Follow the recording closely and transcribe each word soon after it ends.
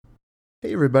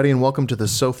Hey everybody, and welcome to the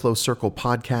SoFlo Circle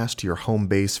podcast, your home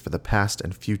base for the past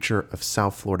and future of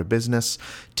South Florida business.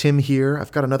 Tim here.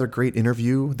 I've got another great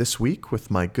interview this week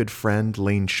with my good friend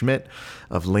Laine Schmidt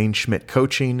of Laine Schmidt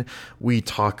Coaching. We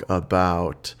talk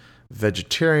about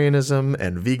vegetarianism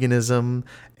and veganism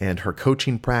and her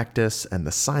coaching practice and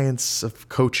the science of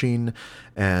coaching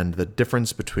and the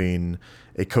difference between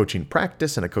a coaching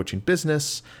practice and a coaching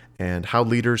business and how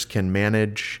leaders can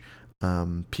manage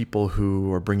people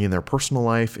who are bringing their personal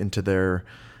life into their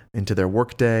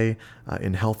workday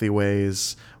in healthy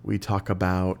ways. We talk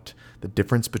about the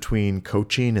difference between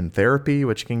coaching and therapy,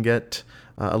 which can get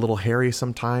a little hairy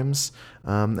sometimes.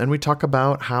 And we talk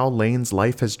about how Laine's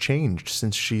life has changed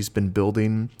since she's been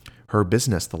building her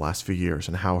business the last few years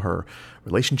and how her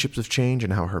relationships have changed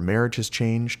and how her marriage has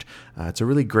changed. It's a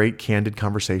really great, candid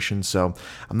conversation. So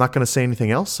I'm not going to say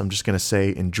anything else. I'm just going to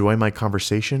say enjoy my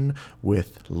conversation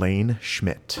with Laine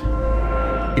Schmidt.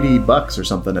 $80 or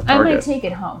something at Target. I might take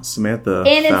it home. Samantha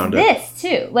found it. And it's this,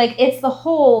 too. Like, it's the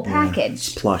whole package.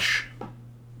 It's plush. I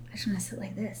just want to sit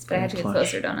like this, but I have to get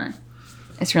closer, don't I?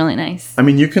 It's really nice. I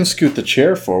mean, you can scoot the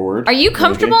chair forward. Are you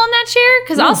comfortable in that chair?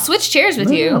 Because I'll switch chairs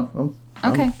with you. No.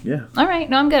 Okay. Yeah. All right.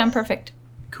 No, I'm good. I'm perfect.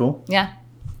 Cool. Yeah.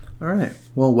 All right.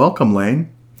 Well, welcome,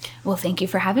 Laine. Well, thank you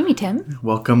for having me, Tim.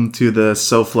 Welcome to the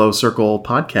SoFlo Circle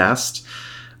podcast.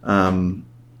 I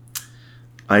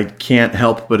can't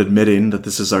help but admitting that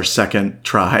this is our second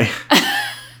try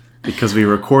because we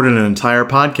recorded an entire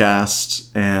podcast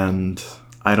and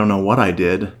I don't know what I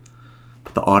did,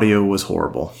 but the audio was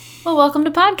horrible. Well, welcome to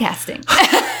podcasting.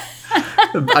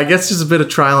 I guess there's a bit of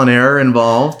trial and error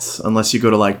involved, unless you go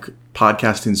to like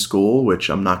podcasting school, which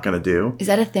I'm not going to do. Is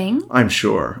that a thing? I'm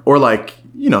sure. Or like,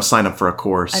 sign up for a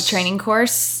course. A training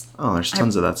course? Oh, there's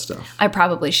tons of that stuff. I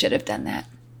probably should have done that.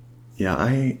 Yeah,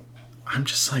 I'm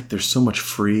just like, there's so much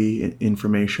free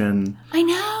information. I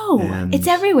know. It's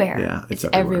everywhere. Yeah, it's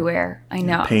everywhere. I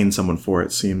know. Paying someone for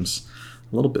it seems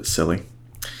a little bit silly.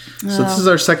 So this is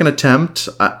our second attempt.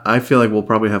 I feel like we'll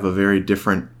probably have a very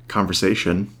different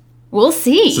conversation. We'll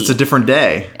see. So it's a different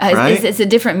day, right? It's a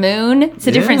different moon. It's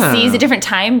a different season, a different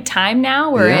time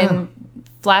now. We're in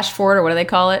flash forward, or what do they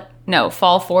call it? No,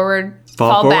 fall forward,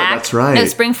 fall forward, back. That's right. No,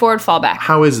 spring forward, fall back.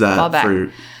 How is that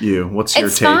for you? What's your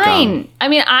take on? I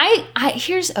mean,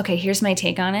 here's my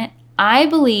take on it. I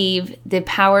believe the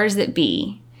powers that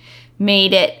be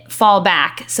made it fall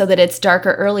back so that it's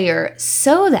darker earlier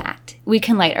so that we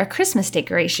can light our Christmas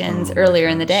decorations earlier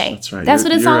in the day. That's right. That's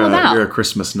what it's all about. You're a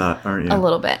Christmas nut, aren't you? A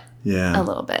little bit. Yeah. A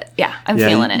little bit. Yeah, I'm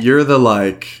feeling it. You're the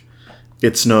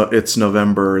it's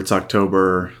November, it's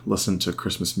October, listen to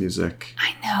Christmas music.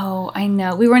 I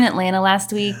know. We were in Atlanta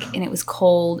last week and it was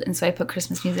cold, and so I put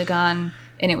Christmas music on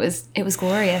and it was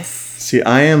glorious. See,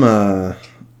 I am a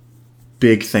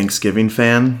big Thanksgiving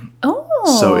fan.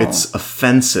 Oh. So it's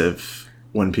offensive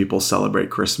when people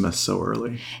celebrate Christmas so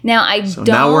early. Now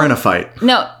Now we're in a fight.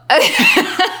 No.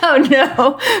 Oh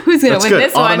no. Who's going to win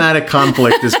this one? Automatic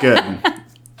conflict is good.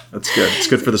 That's good. It's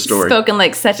good for the story. Spoken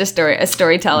like such a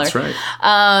storyteller. That's right.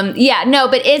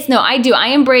 I do. I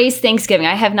embrace Thanksgiving.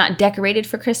 I have not decorated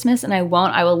for Christmas, and I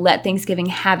won't. I will let Thanksgiving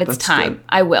have its time. Good.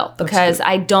 I will, because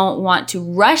I don't want to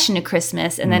rush into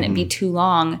Christmas and then it be too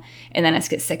long, and then I just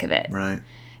get sick of it. Right.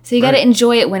 So you got to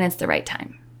enjoy it when it's the right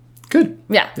time. Good.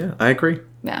 Yeah. Yeah, I agree.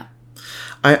 Yeah.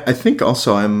 I think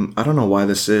also I don't know why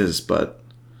this is, but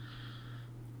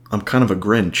I'm kind of a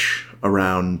Grinch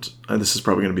around, and this is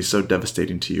probably going to be so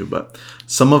devastating to you, but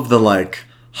some of the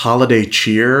holiday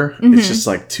cheer is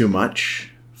just too much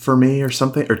for me or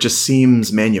something, or it just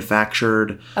seems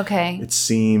manufactured. Okay. It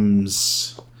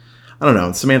seems, I don't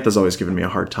know. Samantha's always given me a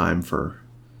hard time for,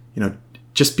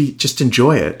 just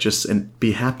enjoy it, and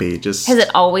be happy. Has it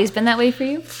always been that way for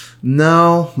you?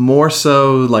 No, more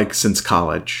so since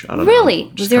college. I don't know.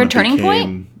 Really? Was there a turning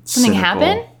point? Something cynical.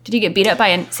 happened? Did you get beat up by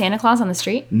a Santa Claus on the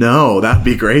street? No, that'd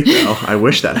be great though. I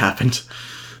wish that happened.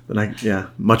 But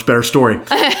much better story.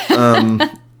 I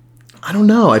don't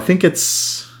know. I think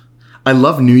I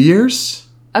love New Year's.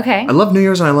 Okay. I love New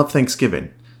Year's and I love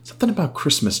Thanksgiving. Something about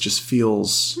Christmas just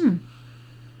feels,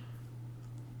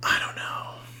 I don't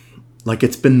know, like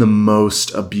it's been the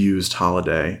most abused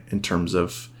holiday in terms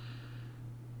of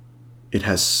it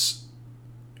has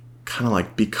kind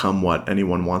of become what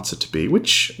anyone wants it to be,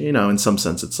 which, in some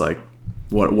sense it's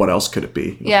what else could it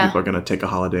be? People are going to take a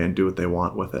holiday and do what they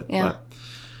want with it. Yeah.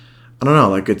 But I don't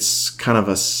know, it's kind of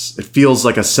it feels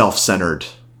like a self-centered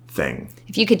thing.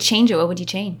 If you could change it, what would you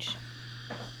change?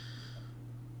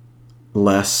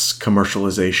 Less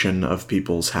commercialization of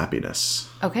people's happiness.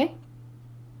 Okay.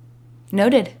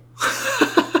 Noted.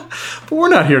 But we're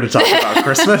not here to talk about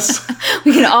Christmas.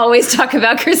 We can always talk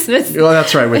about Christmas. Well,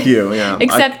 that's right with you. Yeah.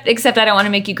 Except I don't want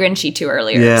to make you grinchy too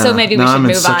earlier. Yeah. So maybe we should move on. I'm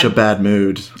in such a bad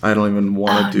mood. I don't even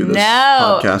want to do this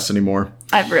podcast anymore.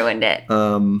 I've ruined it.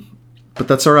 But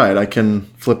that's all right. I can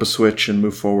flip a switch and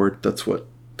move forward. That's what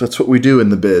we do in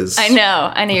the biz. I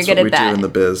know you're good at that. That's what we do in the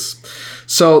biz.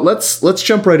 So let's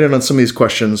jump right in on some of these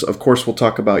questions. Of course, we'll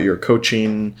talk about your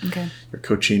coaching. Okay. Your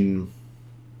coaching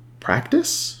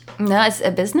practice. No, it's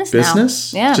a business.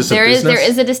 Business. Now. Yeah. There is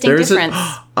a distinct difference.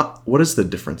 What is the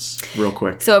difference, real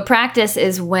quick? So a practice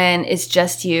is when it's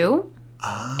just you,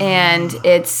 and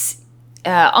it's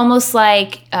almost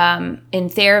like in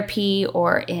therapy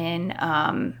or in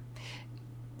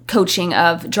coaching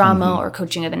of drama or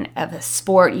coaching of a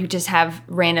sport. You just have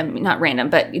not random,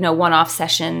 but one-off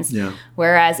sessions. Yeah.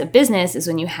 Whereas a business is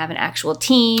when you have an actual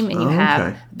team and you have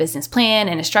a business plan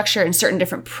and a structure and certain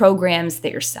different programs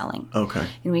that you're selling. Okay.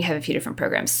 And we have a few different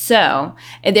programs. So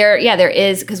there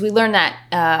is, because we learned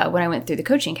that when I went through the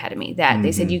coaching academy, that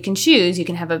they said you can choose, you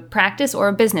can have a practice or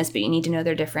a business, but you need to know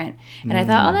they're different. And I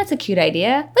thought, that's a cute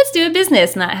idea. Let's do a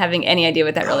business, not having any idea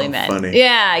what that really meant. Funny.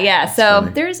 Yeah. So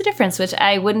there is a difference, which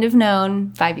I wouldn't have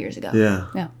known 5 years ago.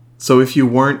 Yeah. So if you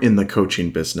weren't in the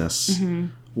coaching business,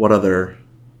 what other,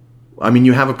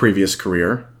 you have a previous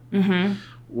career,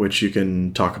 which you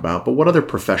can talk about, but what other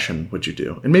profession would you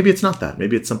do? And maybe it's not that.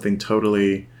 Maybe it's something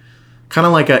totally, kind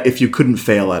of like if you couldn't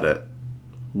fail at it,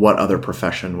 what other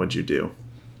profession would you do?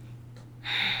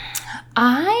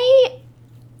 I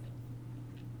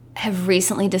have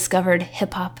recently discovered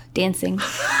hip-hop dancing.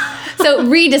 So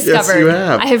rediscovered. Yes, you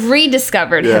have. I have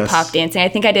rediscovered hip-hop dancing. I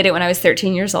think I did it when I was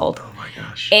 13 years old. Oh my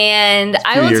gosh. And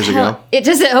I will tell it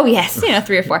just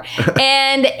 3 or 4.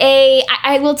 And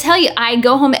I will tell you, I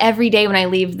go home every day when I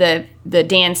leave the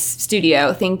dance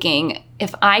studio thinking,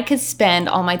 if I could spend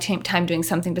all my time doing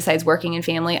something besides working and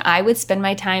family, I would spend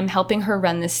my time helping her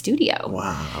run this studio.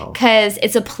 Wow. Because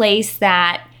it's a place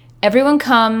that everyone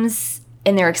comes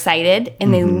and they're excited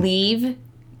and they leave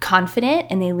confident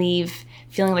and they leave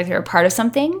feeling like they're a part of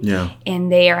something. Yeah.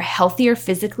 And they are healthier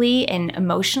physically and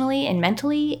emotionally and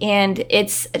mentally. And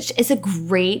it's a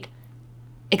great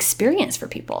experience for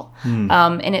people.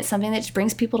 And it's something that just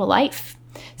brings people to life.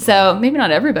 So maybe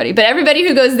not everybody, but everybody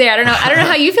who goes there, I don't know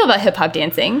how you feel about hip hop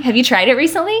dancing. Have you tried it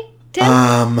recently, Tim?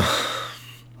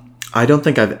 I don't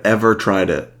think I've ever tried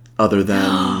it other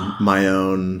than my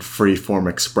own free form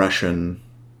expression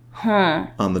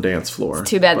on the dance floor. It's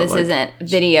too bad this isn't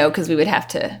video, because we would have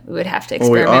to experiment.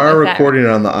 Well, we are recording it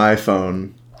on the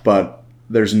iPhone, but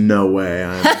there's no way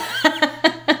I'm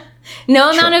no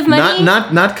amount of money.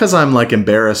 Not because I'm like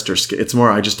embarrassed or scared. It's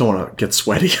more I just don't want to get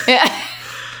sweaty.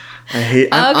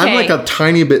 I'm like a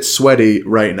tiny bit sweaty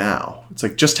right now. It's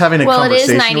like just having a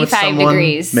conversation with someone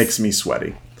makes me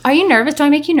sweaty. Are you nervous? Do I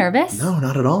make you nervous? No,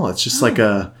 not at all. It's just like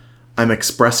I'm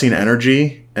expressing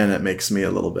energy and it makes me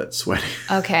a little bit sweaty.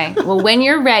 Okay. Well, when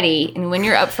you're ready and when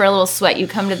you're up for a little sweat, you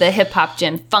come to the hip hop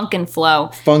gym, Funk and Flow.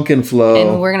 Funk and Flow.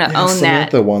 And we're going to own that.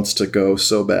 Samantha wants to go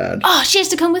so bad. Oh, she has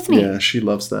to come with me. Yeah, she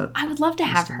loves that. I would love to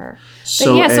have her.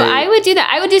 So I would do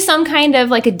that. I would do some kind of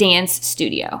like a dance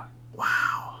studio.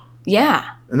 Wow.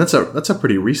 Yeah. And that's a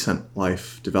pretty recent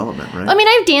life development, right?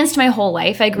 I've danced my whole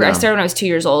life. I started when I was 2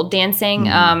 years old dancing.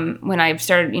 When I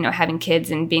started, having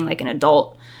kids and being like an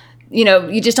adult,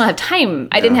 you just don't have time.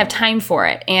 I didn't have time for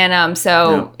it. And I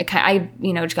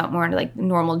just got more into like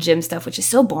normal gym stuff, which is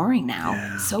so boring now.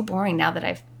 Yeah. So boring now that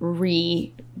I've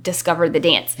rediscovered the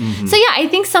dance. So yeah, I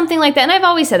think something like that. And I've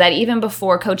always said that even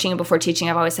before coaching and before teaching,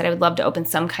 I've always said I would love to open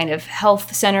some kind of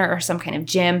health center or some kind of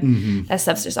gym. That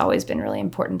stuff's just always been really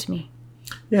important to me.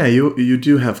 Yeah, you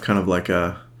do have kind of like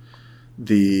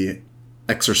the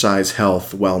exercise,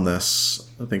 health, wellness.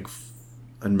 I think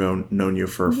I've known you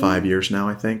for 5 years now,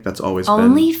 I think. That's always been...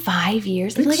 Only 5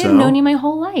 years? I feel like I've known you my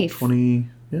whole life.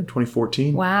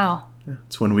 2014. Wow. Yeah,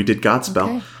 it's when we did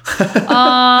Godspell. Okay.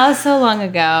 Oh, so long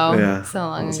ago. Yeah. So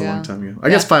long ago. That's a long time ago. I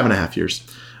guess 5.5 years.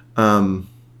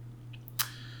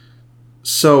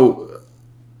 So,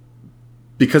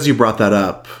 because you brought that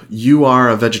up, you are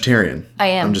a vegetarian. I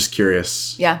am. I'm just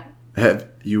curious. Yeah. Have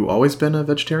you always been a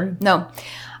vegetarian? No.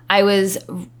 I was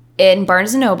in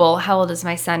Barnes & Noble. How old is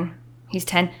my son? He's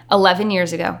 10, 11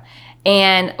 years ago,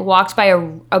 and walked by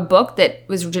a book that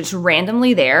was just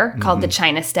randomly there called The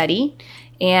China Study.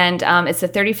 And it's a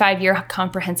 35-year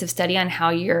comprehensive study on how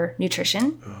your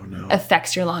nutrition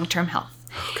affects your long-term health.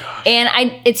 Oh, gosh. And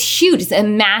it's huge. It's a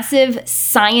massive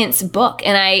science book.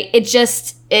 And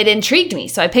it intrigued me.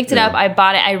 So I picked it up. I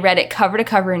bought it. I read it cover to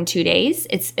cover in 2 days.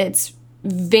 It's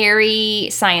very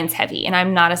science heavy, and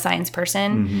I'm not a science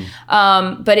person.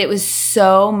 But it was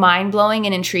so mind blowing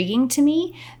and intriguing to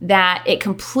me that it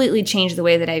completely changed the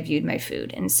way that I viewed my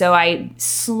food. And so I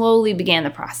slowly began the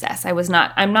process.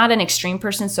 I'm not an extreme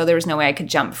person, so there was no way I could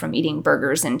jump from eating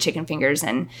burgers and chicken fingers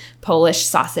and Polish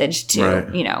sausage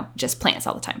to, just plants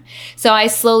all the time. So I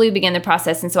slowly began the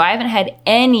process. And so I haven't had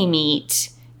any meat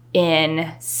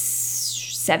in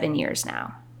 7 years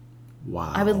now.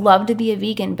 Wow. I would love to be a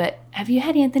vegan, but have you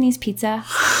had Anthony's Pizza?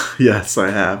 Yes,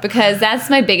 I have. Because that's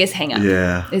my biggest hang up.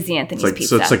 Yeah. Is the Anthony's Pizza.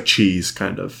 So it's like cheese,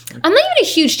 kind of. I'm not even a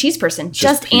huge cheese person.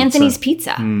 Just pizza. Anthony's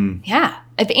Pizza. Yeah.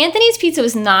 If Anthony's Pizza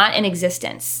was not in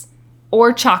existence,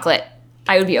 or chocolate,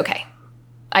 I would be okay.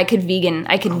 I could vegan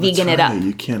it up.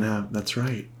 You can't have. That's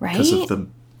right. Right. Because of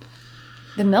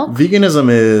the milk. Veganism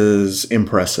is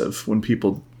impressive when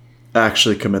people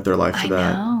actually commit their life to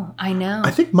that. I know.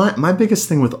 I think my biggest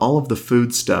thing with all of the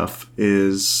food stuff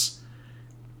is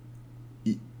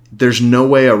there's no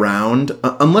way around,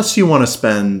 unless you want to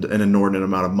spend an inordinate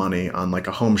amount of money on like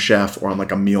a home chef or on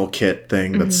like a meal kit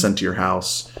thing that's sent to your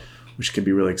house, which can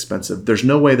be really expensive. There's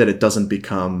no way that it doesn't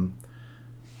become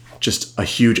just a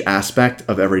huge aspect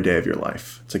of every day of your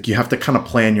life. It's like you have to kind of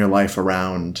plan your life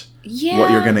around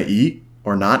what you're going to eat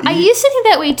or not eat. I used to think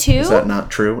that way too. Is that not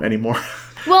true anymore?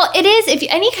 Well, it is. If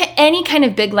any kind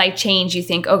of big life change, you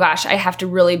think, oh gosh, I have to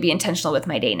really be intentional with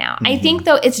my day now. I think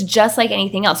though it's just like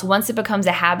anything else. Once it becomes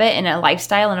a habit and a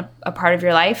lifestyle and a part of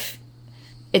your life,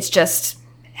 it's just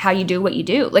how you do what you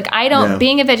do. Like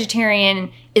being a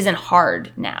vegetarian isn't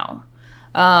hard now.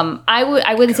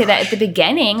 I wouldn't say that at the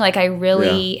beginning. Like I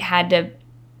really had to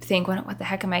think, what the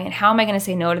heck how am I going to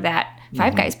say no to that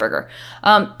Five Guys burger?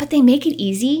 But they make it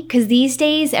easy because these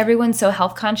days everyone's so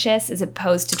health conscious as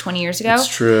opposed to 20 years ago. It's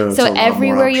true. So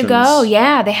everywhere you go,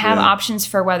 they have options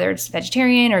for whether it's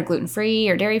vegetarian or gluten-free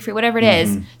or dairy-free, whatever it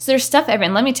is. So there's stuff everywhere.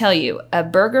 And let me tell you, a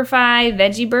BurgerFi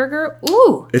veggie burger,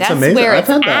 it's that's amazing. where I've it's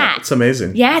had at. that. It's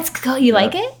amazing. Yeah, it's cool. You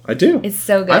like it? I do. It's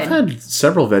so good. I've had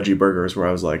several veggie burgers where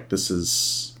I was like, this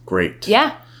is great.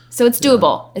 Yeah. So it's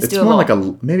doable. It's doable. More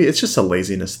like maybe it's just a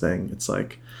laziness thing. It's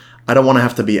like, I don't want to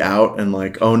have to be out and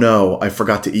like, oh no, I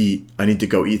forgot to eat. I need to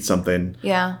go eat something.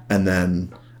 Yeah. And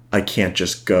then I can't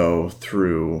just go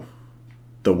through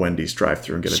the Wendy's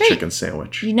drive-thru and get a chicken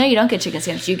sandwich. You don't get chicken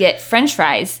sandwich. You get French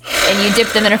fries and you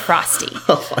dip them in a Frosty.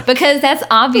 Because that's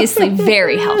obviously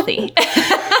very healthy.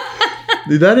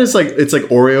 That is like, it's like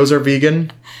Oreos are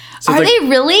vegan. So are they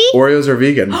really? Oreos are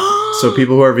vegan. So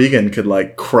people who are vegan could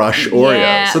like crush Oreos.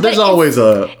 Yeah, so there's always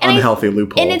a unhealthy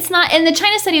loophole. And it's not, and the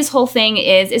China Studies whole thing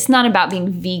is, it's not about being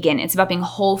vegan. It's about being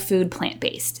whole food,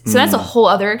 plant-based. So that's a whole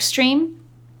other extreme,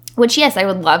 which yes, I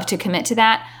would love to commit to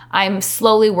that. I'm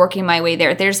slowly working my way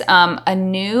there. There's a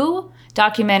new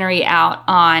documentary out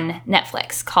on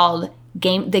Netflix called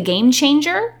The Game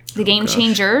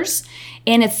Changers.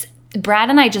 And Brad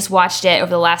and I just watched it over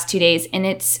the last 2 days, and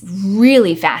it's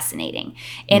really fascinating.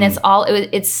 And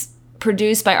it's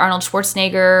produced by Arnold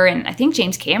Schwarzenegger and I think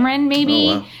James Cameron maybe.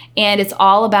 Oh, wow. And it's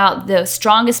all about the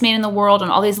strongest man in the world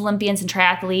and all these Olympians and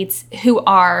triathletes who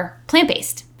are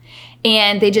plant-based.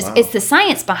 And it's the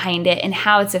science behind it and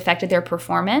how it's affected their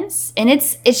performance. And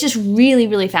it's just really,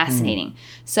 really fascinating.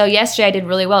 So yesterday I did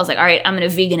really well. I was like, all right, I'm going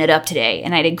to vegan it up today.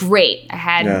 And I did great. I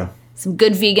had some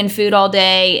good vegan food all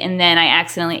day, and then I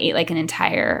accidentally ate like an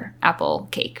entire apple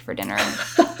cake for dinner.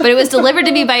 But it was delivered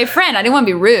to me by a friend. I didn't want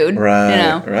to be rude.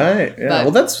 Right, right. Yeah.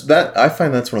 Well, I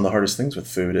find that's one of the hardest things with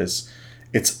food is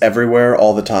it's everywhere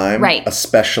all the time. Right.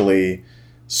 Especially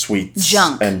sweets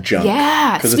and junk.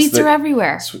 Yeah, sweets are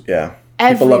everywhere. Yeah.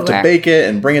 Everywhere. People love to bake it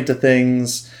and bring it to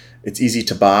things. It's easy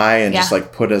to buy and just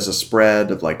like put as a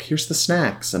spread of like, here's the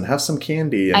snacks and have some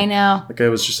candy. And I know. Like I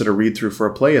was just at a read through for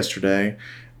a play yesterday,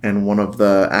 and one of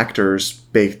the actors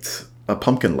baked a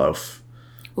pumpkin loaf.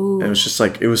 Ooh. And it was just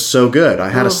like, it was so good. I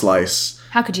had a slice.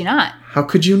 How could you not? How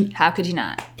could you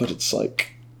not? But it's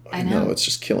like, I know it's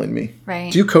just killing me.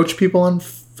 Right. Do you coach people on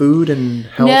food and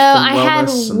health and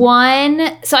wellness? No, I had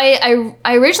one. So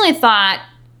I originally thought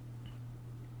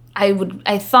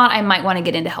I thought I might want to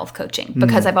get into health coaching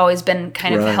because I've always been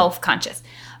kind of health conscious.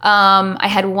 I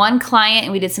had one client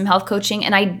and we did some health coaching,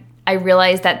 and I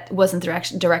realized that wasn't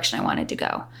the direction I wanted to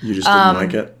go. You just didn't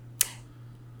like it?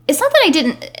 It's not that I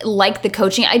didn't like the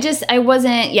coaching. I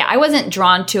wasn't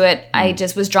drawn to it. I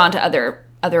just was drawn to other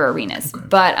arenas. Okay.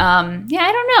 But I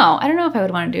don't know. I don't know if I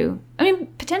would want to do, I mean,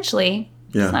 potentially.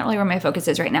 Yeah. It's not really where my focus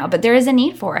is right now, but there is a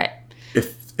need for it.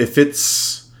 If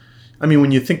it's, I mean,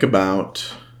 when you think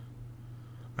about,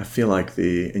 I feel like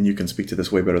and you can speak to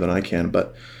this way better than I can,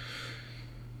 but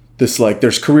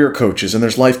there's career coaches and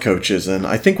there's life coaches. And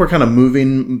I think we're kind of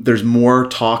moving, there's more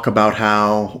talk about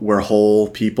how we're whole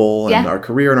people and our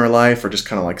career and our life are just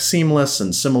kind of like seamless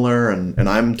and similar. And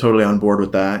I'm totally on board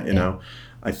with that. You know,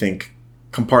 I think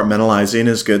compartmentalizing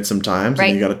is good sometimes.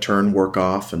 Right. And you got to turn work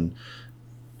off and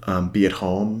be at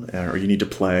home, or you need to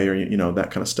play, or, you know, that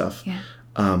kind of stuff. Yeah.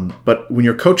 But when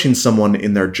you're coaching someone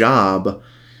in their job,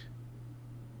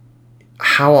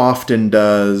 how often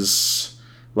does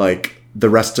like the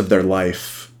rest of their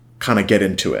life kind of get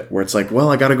into it, where it's like, well,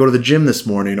 I got to go to the gym this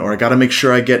morning, or I got to make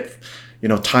sure I get, you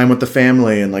know, time with the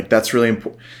family. And like, that's really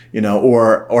important, you know,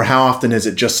 or how often is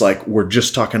it just like, we're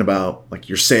just talking about like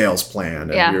your sales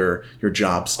plan and your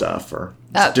job stuff, or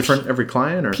is it different every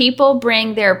client? Or people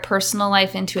bring their personal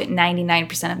life into it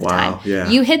 99% of the time. Yeah.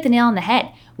 You hit the nail on the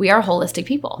head. We are holistic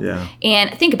people. Yeah.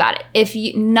 And think about it. If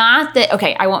you, not that,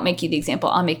 okay, I won't make you the example.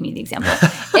 I'll make me the example.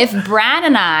 If Brad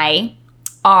and I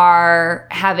are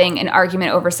having an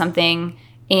argument over something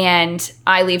and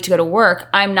I leave to go to work,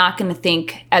 I'm not going to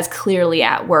think as clearly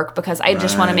at work because I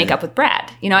just want to make up with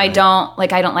Brad. You know, I don't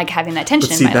like having that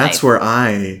tension in my life. That's where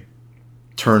I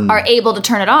are able to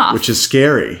turn it off. Which is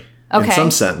scary in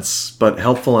some sense, but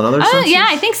helpful in other senses. Yeah,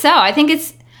 I think so. I think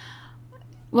it's,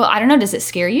 well, I don't know. Does it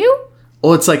scare you?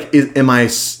 Well, it's like, am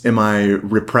I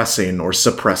repressing or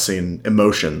suppressing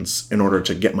emotions in order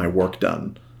to get my work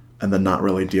done and then not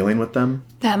really dealing with them?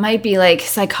 That might be like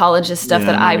psychologist stuff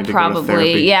that I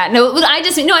probably, I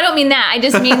don't mean that. I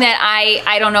just mean that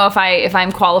I don't know if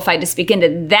I'm qualified to speak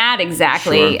into that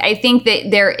exactly. Sure. I think that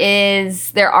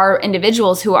there are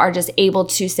individuals who are just able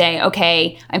to say,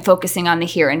 okay, I'm focusing on the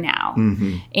here and now.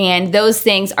 Mm-hmm. And those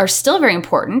things are still very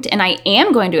important and I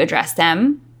am going to address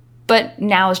them, but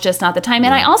now is just not the time.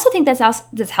 And I also think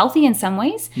that's healthy in some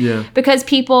ways. Yeah. Because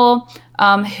people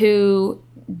who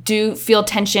do feel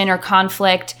tension or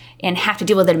conflict and have to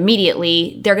deal with it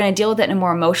immediately, they're going to deal with it in a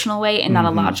more emotional way and not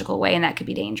a logical way, and that could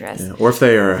be dangerous. Yeah. Or if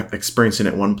they are experiencing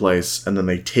it one place and then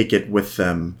they take it with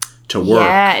them to work.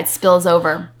 Yeah, it spills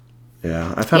over.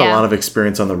 Yeah, I've had a lot of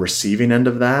experience on the receiving end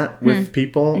of that with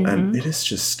people, and it is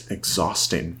just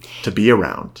exhausting to be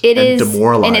around. It is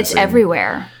demoralizing. And it's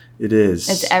everywhere. It is.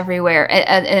 It's everywhere.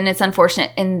 And it's unfortunate.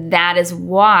 And that is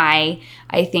why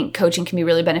I think coaching can be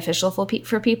really beneficial for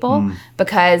people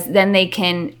because then they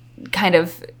can kind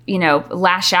of, you know,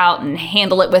 lash out and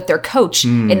handle it with their coach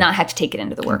and not have to take it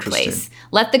into the workplace.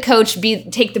 Let the coach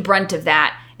take the brunt of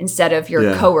that instead of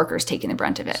your coworkers taking the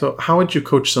brunt of it. So how would you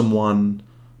coach someone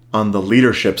on the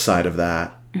leadership side of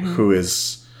that who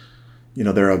is, you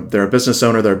know, they're a business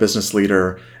owner, they're a business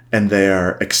leader, and they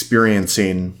are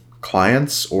experiencing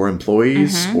clients or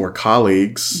employees or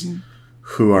colleagues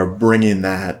who are bringing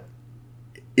that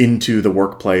into the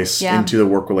workplace, into the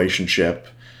work relationship.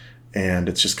 And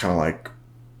it's just kind of like,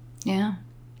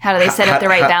 how do they set up the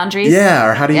right boundaries? Yeah.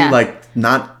 Or how do you like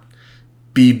not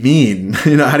be mean?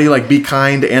 You know, how do you like be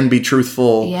kind and be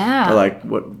truthful? Yeah. Or like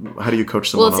how do you coach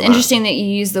someone? Well, it's interesting that you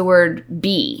use the word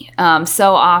be.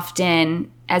 So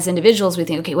often as individuals, we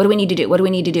think, okay, what do we need to do? What do we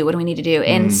need to do? What do we need to do?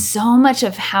 And so much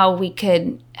of how we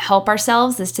could help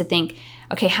ourselves is to think,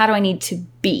 okay, how do I need to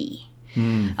be?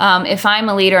 If I'm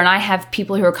a leader and I have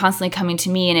people who are constantly coming to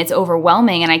me and it's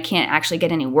overwhelming and I can't actually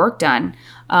get any work done,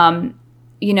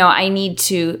 you know, I need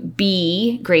to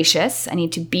be gracious. I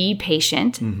need to be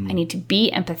patient. I need to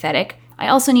be empathetic. I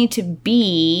also need to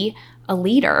be a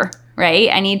leader, right?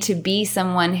 I need to be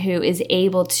someone who is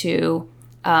able to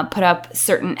put up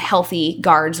certain healthy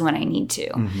guards when I need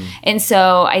to. And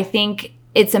so I think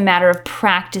it's a matter of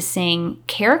practicing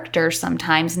character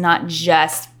sometimes, not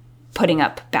just putting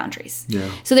up boundaries. Yeah.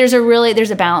 So there's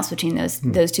a balance between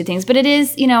those two things. But it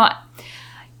is, you know,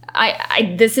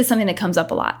 I this is something that comes up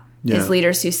a lot. Is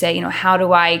leaders who say, you know, how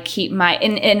do I keep my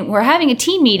and we're having a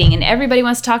team meeting and everybody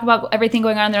wants to talk about everything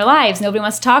going on in their lives. Nobody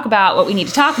wants to talk about what we need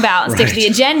to talk about and stick to the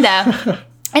agenda.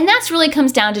 And that's really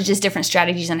comes down to just different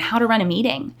strategies on how to run a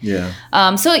meeting.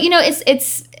 Yeah. So, you know,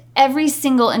 it's every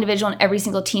single individual and every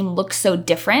single team looks so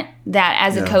different that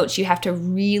as a coach, you have to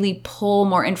really pull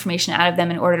more information out of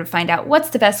them in order to find out what's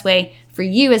the best way for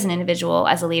you as an individual,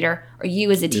 as a leader, or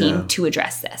you as a team to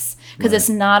address this. Because it's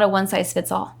not a one size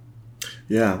fits all.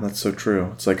 Yeah, that's so true.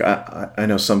 It's like I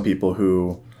know some people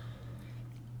who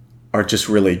are just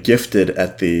really gifted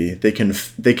at they can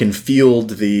field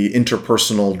the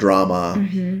interpersonal drama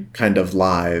kind of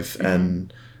live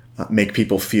and make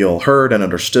people feel heard and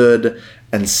understood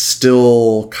and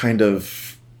still kind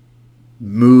of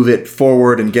move it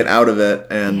forward and get out of it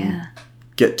and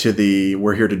get to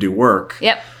we're here to do work.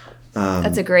 Yep.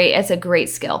 That's a great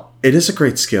skill. It is a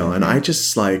great skill. And I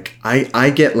just like, I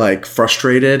get like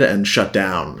frustrated and shut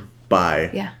down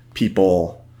by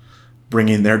people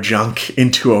bringing their junk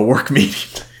into a work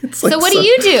meeting. It's like, so what do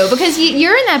you do? Because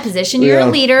you're in that position. You're a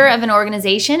leader of an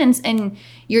organization, and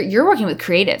you're working with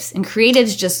creatives, and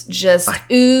creatives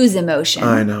just ooze emotion.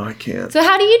 I know, I can't. So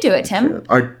how do you do it, Tim?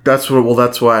 That's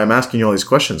why I'm asking you all these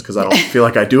questions, because I don't feel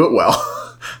like I do it well.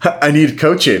 I need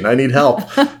coaching. I need help.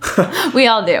 We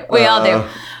all do.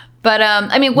 But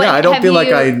I mean, what? Yeah, I don't feel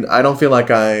like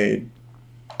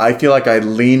I feel like I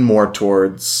lean more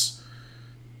towards.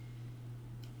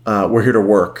 We're here to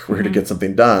work. We're here to get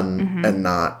something done, and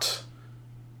not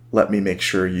let me make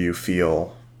sure you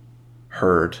feel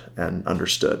heard and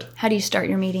understood. How do you start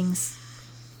your meetings?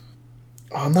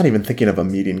 Oh, I'm not even thinking of a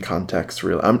meeting context,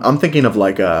 really. I'm thinking of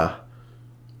like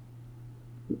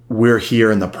we're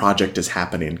here and the project is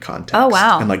happening context. Oh,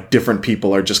 wow. And like different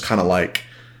people are just kind of like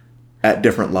at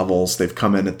different levels. They've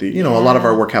come in at a lot of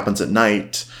our work happens at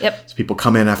night. Yep. So people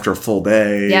come in after a full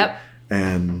day. Yep.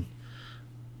 And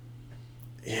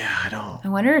yeah, I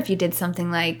wonder if you did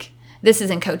something like, this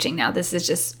isn't coaching now. This is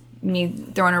just me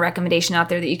throwing a recommendation out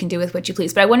there that you can do with what you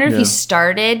please. But I wonder if you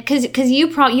started, because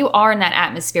you are in that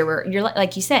atmosphere where you're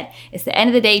like you said, it's the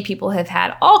end of the day. People have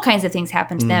had all kinds of things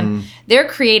happen to them. They're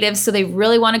creatives, so they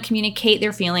really want to communicate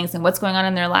their feelings and what's going on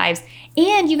in their lives.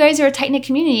 And you guys are a tight-knit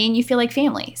community and you feel like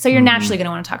family. So you're naturally going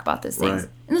to want to talk about those things. Right.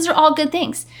 And those are all good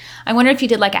things. I wonder if you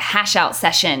did like a hash out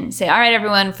session. Say, all right,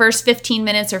 everyone, first 15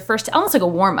 minutes or almost like a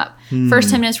warm up. First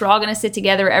 10 minutes, we're all going to sit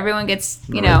together. Everyone gets,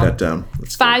 write that down.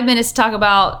 5 minutes to talk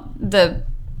about the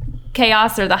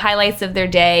chaos or the highlights of their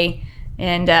day.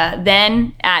 And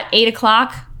then at 8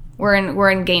 o'clock, we're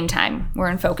in game time. We're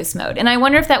in focus mode. And I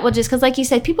wonder if that will just, because like you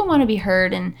said, people want to be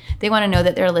heard and they want to know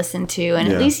that they're listened to. And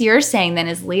at least you're saying then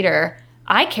as leader,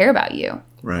 I care about you.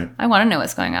 Right. I want to know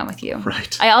what's going on with you.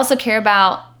 Right. I also care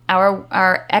about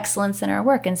our excellence in our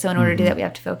work. And so in order to do that, we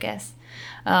have to focus.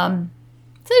 So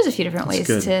there's a few different ways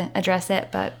to address it.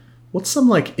 But what's some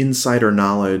like insider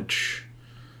knowledge?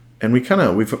 And we've kind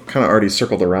of already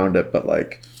circled around it, but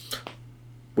like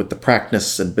with the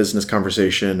practice and business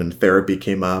conversation and therapy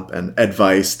came up and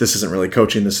advice. This isn't really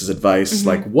coaching. This is advice.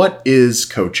 Like, what is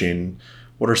coaching?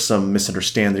 What are some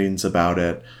misunderstandings about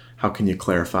it? How can you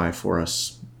clarify for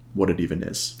us what it even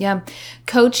is? Yeah.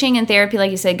 Coaching and therapy,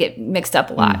 like you said, get mixed up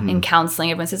a lot. In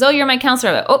counseling, everyone says, oh, you're my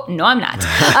counselor. Like, oh, no, I'm not.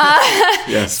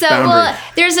 Yes, so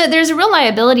there's a real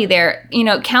liability there.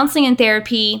 Counseling and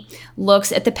therapy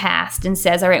looks at the past and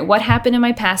says, all right, what happened in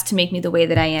my past to make me the way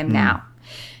that I am now?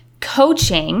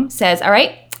 Coaching says, all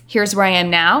right, here's where I am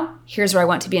now. Here's where I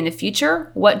want to be in the future.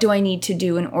 What do I need to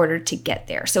do in order to get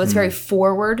there? So it's very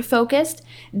forward focused.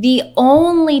 The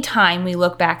only time we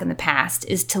look back in the past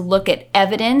is to look at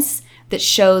evidence that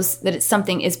shows that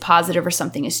something is positive or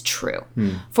something is true.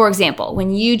 For example,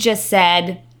 when you just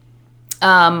said,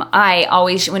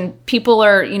 when people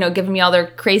are, giving me all their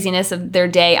craziness of their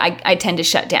day, I tend to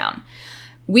shut down.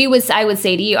 I would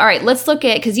say to you, all right, let's look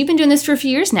at, because you've been doing this for a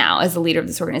few years now as the leader of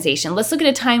this organization. Let's look at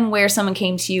a time where someone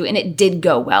came to you and it did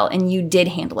go well and you did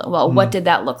handle it well. What did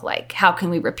that look like? How can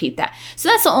we repeat that? So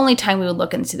that's the only time we would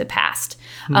look into the past.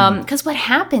 Because what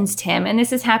happens, Tim, and this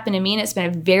has happened to me, and it's been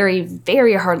a very,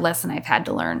 very hard lesson I've had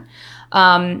to learn.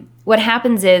 What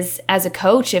happens is, as a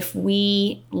coach, if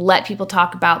we let people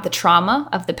talk about the trauma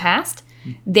of the past,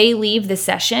 they leave the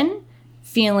session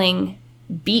feeling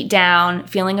beat down,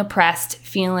 feeling oppressed,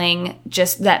 feeling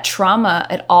just that trauma,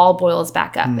 it all boils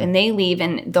back up. And they leave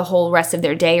and the whole rest of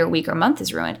their day or week or month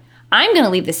is ruined. I'm going to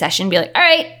leave the session, be like, all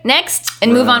right, next,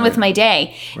 and move on with my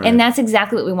day. Right. And that's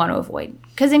exactly what we want to avoid.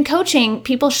 Because in coaching,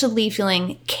 people should leave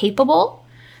feeling capable.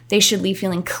 They should leave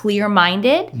feeling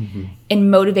clear-minded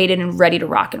and motivated and ready to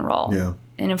rock and roll. Yeah.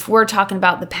 And if we're talking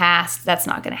about the past, that's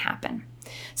not going to happen.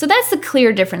 So that's the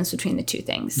clear difference between the two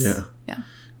things. Yeah.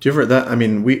 Do you ever,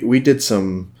 we did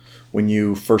some, when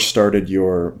you first started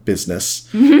your business,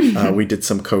 we did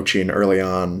some coaching early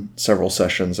on, several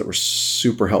sessions that were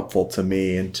super helpful to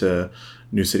me and to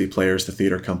New City Players, the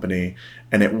theater company.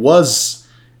 And it was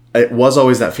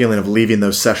always that feeling of leaving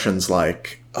those sessions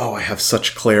like, oh, I have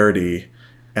such clarity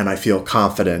and I feel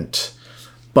confident.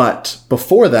 But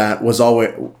before that was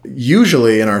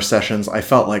usually in our sessions, I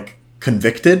felt like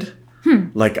convicted.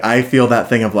 Like I feel that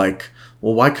thing of like,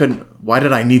 well, why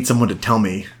did I need someone to tell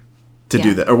me to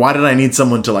do that? Or why did I need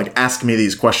someone to like ask me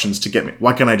these questions to get me?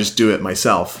 Why can't I just do it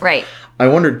myself? Right. I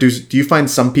wonder, do you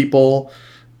find some people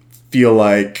feel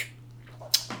like,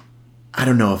 I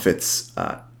don't know if it's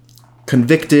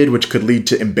convicted, which could lead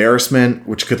to embarrassment,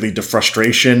 which could lead to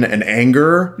frustration and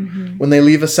anger when they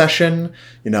leave a session,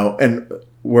 and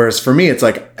whereas for me, it's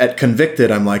like at convicted,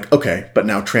 I'm like, okay, but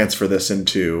now transfer this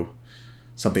into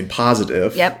something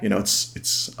positive, Yep.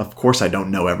 it's of course I don't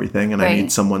know everything and I Right.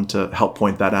 need someone to help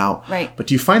point that out. Right. But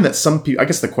do you find that some people, I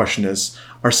guess the question is,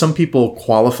 are some people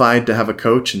qualified to have a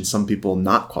coach and some people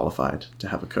not qualified to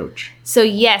have a coach? So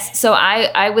yes. So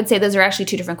I would say those are actually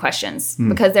two different questions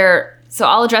because so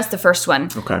I'll address the first one.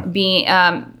 Okay. Being,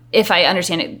 if I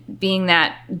understand it, being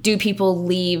that do people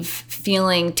leave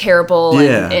feeling terrible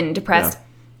and depressed?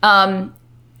 Yeah.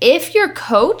 If your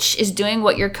coach is doing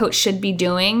what your coach should be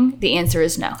doing, the answer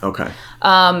is no. Okay.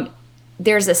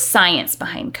 There's a science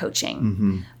behind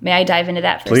coaching. May I dive into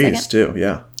that for a second? Please do.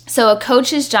 Yeah. So a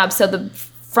coach's job, so the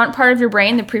front part of your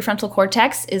brain, the prefrontal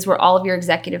cortex, is where all of your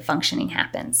executive functioning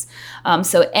happens.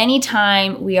 So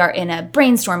anytime we are in a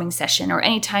brainstorming session or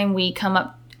anytime we come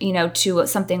up, to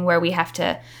something where we have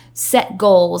to set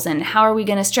goals and how are we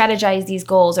going to strategize these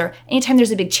goals, or anytime there's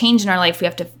a big change in our life, we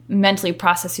have to mentally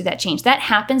process through that change. That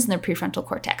happens in the prefrontal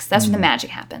cortex. That's where the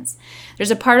magic happens. There's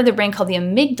a part of the brain called the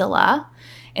amygdala,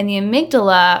 and the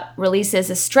amygdala releases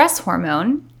a stress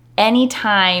hormone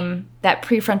anytime that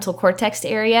prefrontal cortex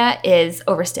area is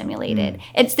overstimulated.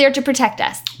 It's there to protect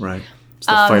us. Right. It's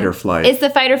the fight or flight. It's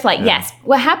the fight or flight, yes.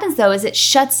 What happens, though, is it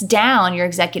shuts down your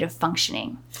executive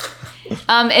functioning.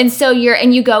 And so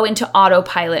you go into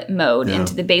autopilot mode,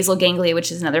 into the basal ganglia,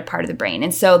 which is another part of the brain.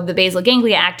 And so the basal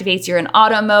ganglia activates, you're in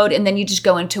auto mode, and then you just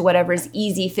go into whatever is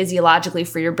easy physiologically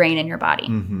for your brain and your body.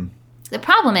 The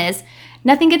problem is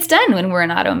nothing gets done when we're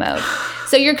in auto mode.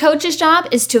 So your coach's job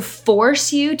is to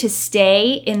force you to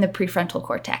stay in the prefrontal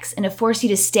cortex and to force you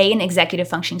to stay in executive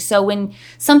functioning. So when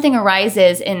something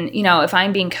arises and, if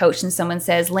I'm being coached and someone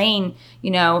says, Laine,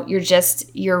 you're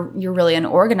really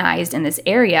unorganized in this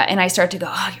area. And I start to go,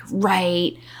 oh, you're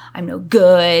right. I'm no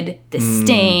good. This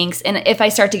stinks. And if I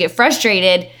start to get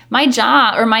frustrated, my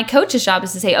job or my coach's job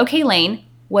is to say, okay, Laine,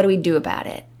 what do we do about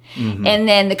it? And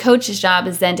then the coach's job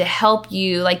is then to help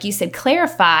you, like you said,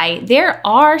 clarify there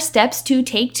are steps to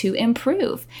take to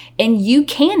improve. And you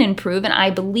can improve, and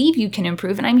I believe you can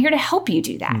improve, and I'm here to help you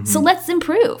do that. So let's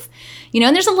improve.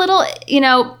 And there's a little,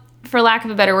 for lack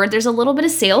of a better word, there's a little bit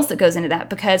of sales that goes into that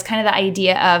because kind of the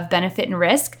idea of benefit and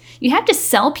risk, you have to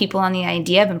sell people on the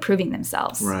idea of improving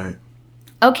themselves. Right.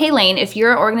 Okay, Laine, if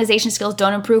your organization skills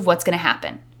don't improve, what's going to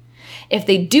happen? If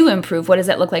they do improve, what does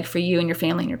that look like for you and your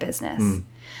family and your business?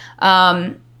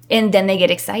 And then they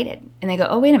get excited and they go,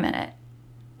 oh, wait a minute.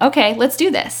 Okay, let's do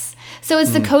this. So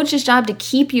it's the coach's job to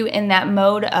keep you in that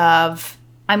mode of,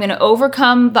 I'm going to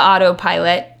overcome the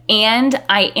autopilot and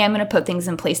I am going to put things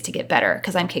in place to get better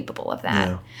because I'm capable of that.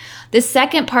 Yeah. The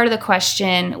second part of the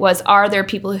question was, are there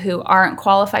people who aren't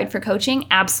qualified for coaching?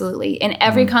 Absolutely. And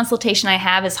every consultation I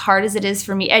have, as hard as it is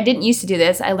for me, I didn't used to do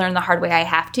this. I learned the hard way I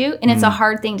have to. And it's a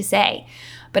hard thing to say.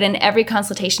 But in every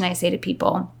consultation I say to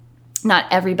people, not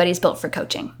everybody's built for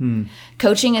coaching.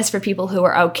 Coaching is for people who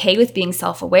are okay with being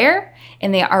self-aware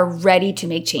and they are ready to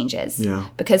make changes. Yeah.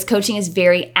 Because coaching is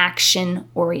very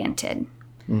action-oriented.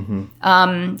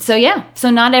 So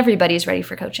not everybody's ready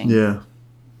for coaching. Yeah.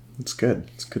 That's good.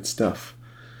 It's good stuff.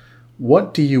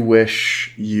 What do you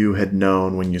wish you had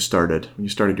known when you started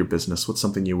your business? What's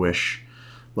something you wish,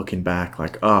 looking back,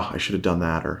 like, oh, I should have done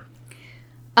that? Or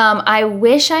I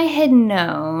wish I had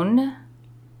known.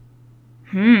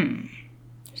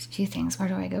 There's a few things. Where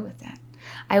do I go with that?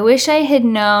 I wish I had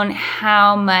known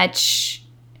how much.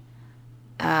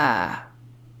 Let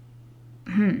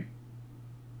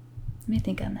me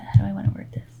think on that. How do I want to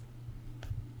word this?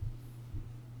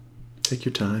 Take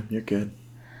your time. You're good.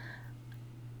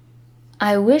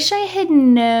 I wish I had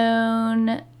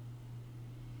known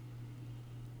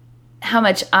how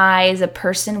much I as a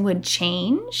person would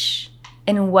change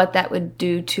and what that would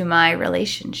do to my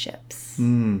relationships.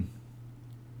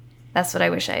 That's what I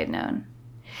wish I had known.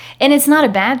 And it's not a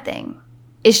bad thing.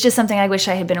 It's just something I wish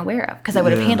I had been aware of because I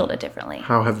would have handled it differently.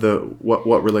 How have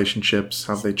what relationships,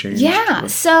 how have they changed? Yeah.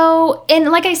 So,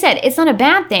 and like I said, it's not a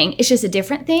bad thing. It's just a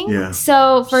different thing. Yeah.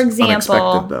 So, for example.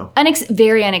 Unexpected, though.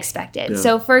 Very unexpected. Yeah.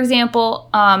 So, for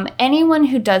example, anyone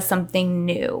who does something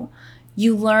new,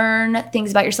 you learn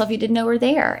things about yourself you didn't know were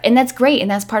there. And that's great.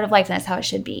 And that's part of life. And that's how it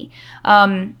should be.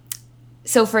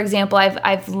 So, for example,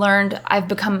 I've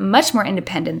become much more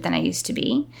independent than I used to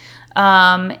be.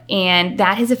 And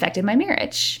that has affected my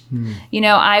marriage.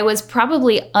 I was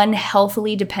probably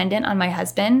unhealthily dependent on my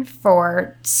husband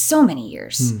for so many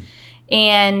years.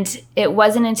 And it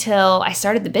wasn't until I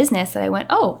started the business that I went,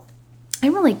 oh,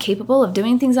 I'm really capable of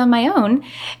doing things on my own.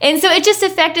 And so it just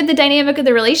affected the dynamic of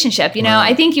the relationship.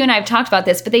 I think you and I have talked about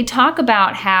this, but they talk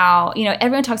about how,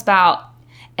 everyone talks about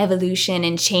evolution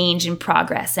and change and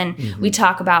progress. And we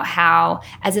talk about how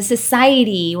as a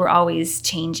society, we're always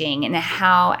changing, and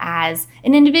how as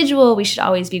an individual, we should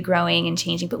always be growing and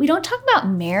changing. But we don't talk about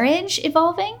marriage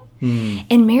evolving.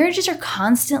 And marriages are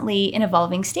constantly in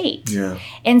evolving state. Yeah.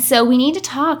 And so we need to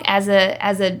talk as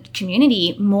a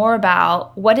community more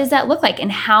about what does that look like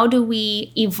and how do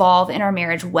we evolve in our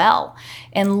marriage well.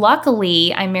 And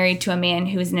luckily, I'm married to a man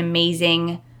who is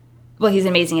he's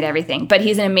amazing at everything, but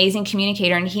he's an amazing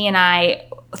communicator. And he and I,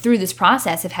 through this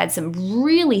process, have had some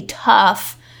really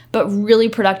tough but really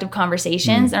productive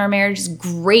conversations. And our marriage is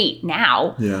great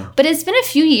now. Yeah. But it's been a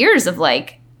few years of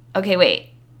like, okay, wait,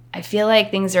 I feel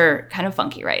like things are kind of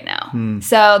funky right now.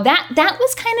 So that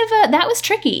was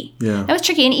tricky. Yeah. That was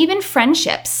tricky. And even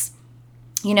friendships,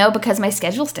 because my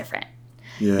schedule's different.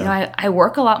 Yeah. I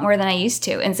work a lot more than I used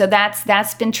to. And so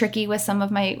that's been tricky with some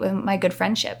of my good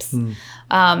friendships.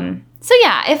 So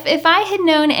yeah, if I had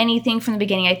known anything from the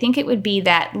beginning, I think it would be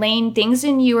that, Laine, things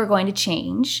in you are going to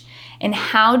change. And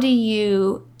how do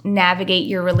you navigate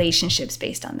your relationships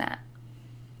based on that?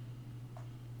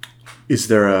 Is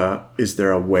there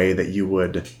a way that you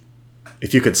would,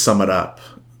 if you could sum it up,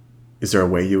 is there a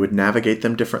way you would navigate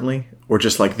them differently? Or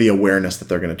just like the awareness that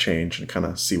they're going to change and kind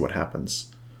of see what happens?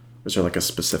 Is there like a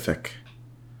specific?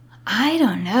 I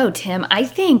don't know, Tim.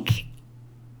 It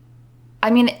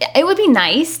would be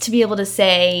nice to be able to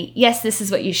say, yes, this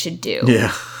is what you should do.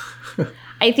 Yeah.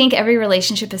 I think every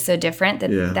relationship is so different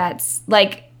that's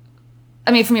like,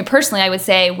 for me personally, I would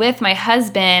say with my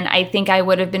husband, I think I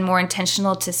would have been more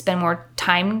intentional to spend more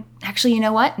time. Actually, you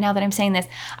know what? Now that I'm saying this,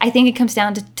 I think it comes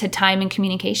down to time and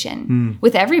communication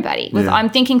with everybody. I'm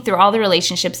thinking through all the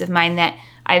relationships of mine that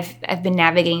I've been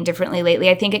navigating differently lately.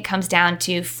 I think it comes down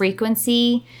to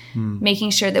frequency, making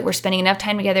sure that we're spending enough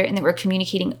time together and that we're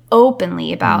communicating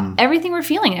openly about everything we're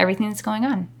feeling and everything that's going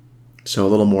on. So a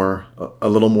little more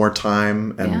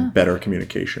time and better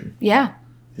communication. Yeah.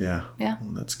 Yeah. Yeah.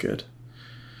 Well, that's good.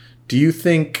 Do you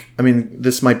think,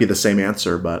 this might be the same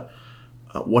answer, but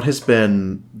what has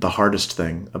been the hardest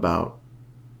thing about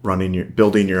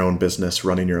building your own business,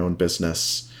 running your own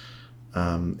business?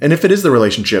 And if it is the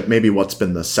relationship, maybe what's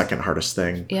been the second hardest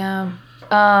thing? Yeah.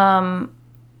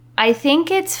 I think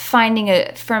it's for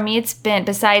me, it's been,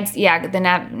 besides,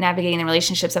 the navigating the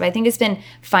relationships stuff, I think it's been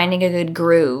finding a good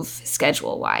groove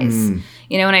schedule-wise.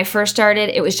 When I first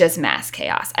started, it was just mass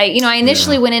chaos. I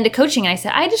initially went into coaching and I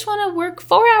said, I just want to work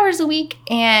 4 hours a week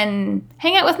and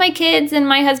hang out with my kids and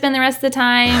my husband the rest of the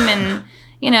time and,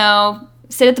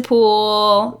 sit at the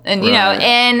pool and,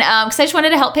 because I just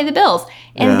wanted to help pay the bills.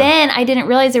 And then I didn't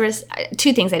realize there was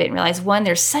two things I didn't realize. One,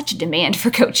 there's such a demand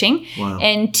for coaching. Wow.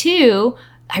 And two,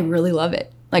 I really love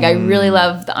it. Like, I really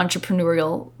love the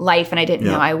entrepreneurial life, and I didn't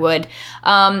know I would.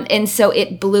 And so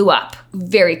it blew up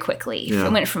very quickly. Yeah.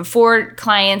 It went from 4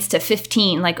 clients to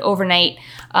 15, like overnight.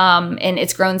 And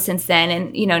it's grown since then.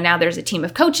 And, now there's a team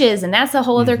of coaches, and that's a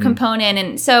whole other component.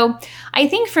 And so I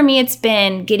think for me, it's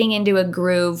been getting into a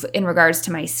groove in regards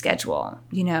to my schedule.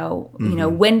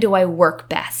 When do I work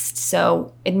best?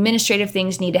 So administrative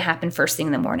things need to happen first thing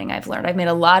in the morning, I've learned. I've made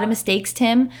a lot of mistakes,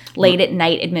 Tim, late at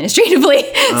night administratively.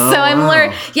 Oh, so I'm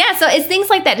learning. wow. Yeah, so it's things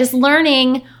like that, just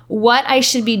learning what I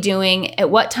should be doing at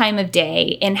what time of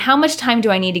day and how much time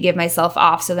do I need to give myself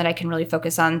off so that I can really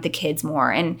focus on the kids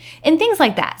more and things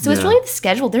like that. So it's really the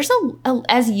schedule. There's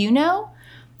as you know,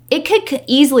 it could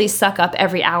easily suck up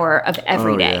every hour of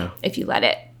every day if you let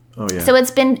it. Oh yeah. So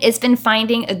it's been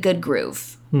finding a good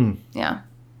groove. Yeah.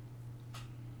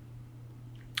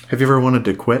 Have you ever wanted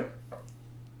to quit?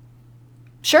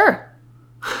 Sure.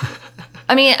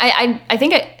 I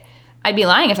think I'd be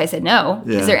lying if I said no.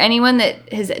 Yeah. Is there anyone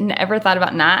that has ever thought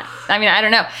about not? I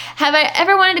don't know. Have I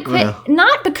ever wanted to quit? Yeah.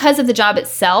 Not because of the job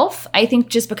itself. I think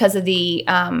just because of the,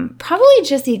 probably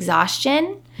just the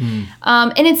exhaustion. And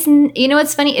it's,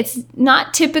 it's funny. It's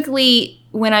not typically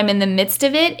when I'm in the midst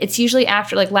of it. It's usually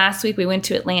after, like last week we went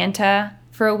to Atlanta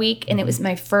for a week and it was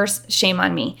my first, shame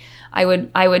on me. I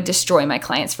would destroy my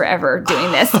clients forever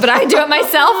doing this, but I do it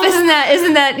myself. Isn't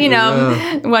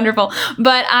that wonderful?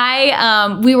 But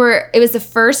it was the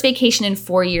first vacation in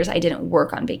 4 years I didn't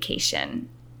work on vacation.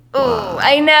 Wow. Oh,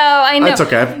 I know. That's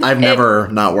okay. I've never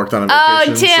not worked on a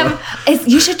vacation. Oh, Tim,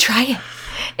 you should try it.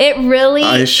 It really.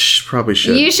 I probably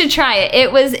should. You should try it.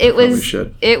 It was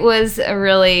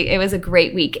a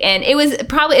great week, and it was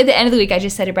probably at the end of the week. I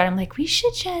just said to Brad, I'm like, we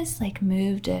should just like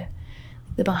move to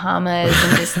the Bahamas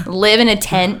and just live in a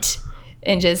tent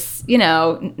and just,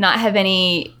 not have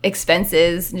any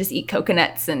expenses and just eat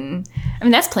coconuts. And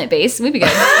that's plant-based. We'd be good.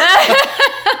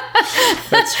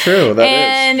 That's true.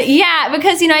 That is. Yeah,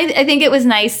 because, I think it was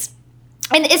nice.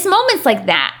 And it's moments like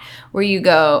that where you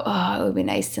go, oh, it would be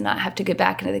nice to not have to get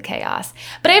back into the chaos.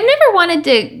 But I've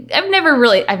never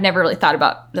really thought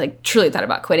about, like, truly thought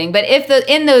about quitting. But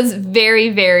in those very,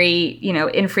 very,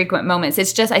 infrequent moments,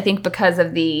 it's just, I think, because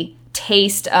of the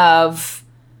taste of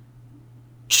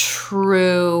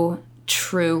true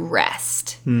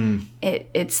rest.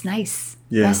 It's nice.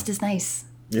 Yeah. Rest is nice.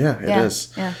 Yeah, it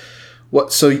is. Yeah.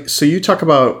 What? So you talk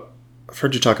about, I've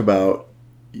heard you talk about,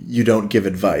 you don't give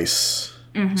advice.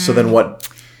 Mm-hmm. So then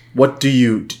what do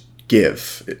you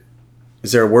give?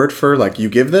 Is there a word for, like, you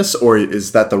give this, or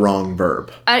is that the wrong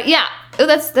verb? Yeah. Oh,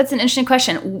 that's an interesting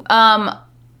question.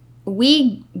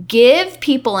 We give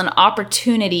people an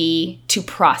opportunity to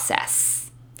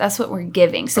process. That's what we're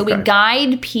giving. So we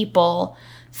guide people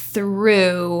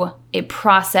through a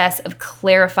process of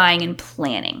clarifying and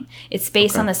planning. It's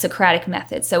based on the Socratic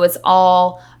method. So it's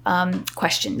all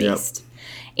question-based. Yep.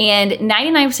 And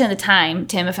 99% of the time,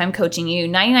 Tim, if I'm coaching you,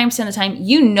 99% of the time,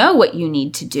 you know what you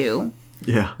need to do.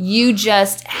 Yeah. You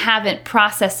just haven't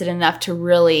processed it enough to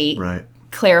really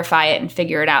clarify it and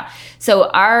figure it out. So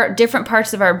our different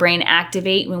parts of our brain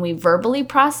activate when we verbally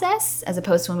process, as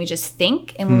opposed to when we just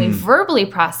think. And when we verbally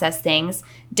process things,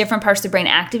 different parts of the brain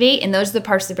activate, and those are the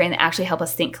parts of the brain that actually help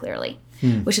us think clearly,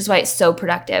 which is why it's so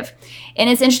productive. And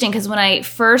it's interesting because when I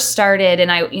first started, and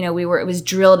it was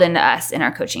drilled into us in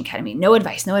our coaching academy, no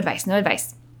advice, no advice, no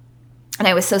advice. And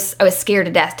I was scared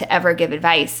to death to ever give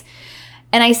advice.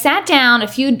 And I sat down a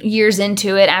few years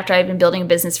into it after I'd been building a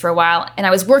business for a while, and I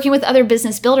was working with other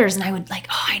business builders, and I would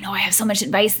I know I have so much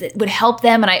advice that would help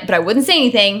them, but I wouldn't say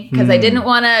anything because I didn't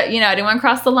want to, I didn't want to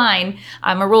cross the line.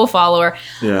 I'm a rule follower.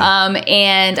 Yeah.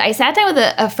 And I sat down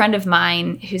with a friend of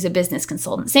mine who's a business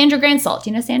consultant, Sandra Gransalt.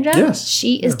 You know Sandra? Yes.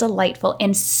 She is delightful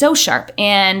and so sharp.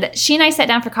 And she and I sat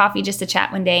down for coffee just to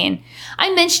chat one day, and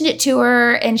I mentioned it to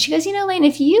her, and she goes, Laine,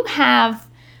 if you have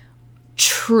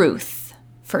truth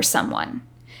for someone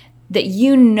that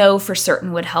you know for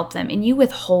certain would help them, and you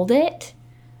withhold it,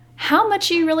 how much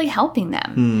are you really helping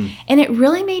them? And it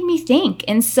really made me think.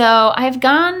 And so I've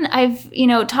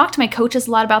talked to my coaches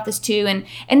a lot about this too.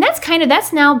 And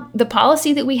that's now the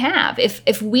policy that we have.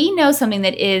 If we know something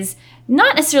that is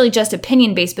not necessarily just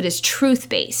opinion-based, but is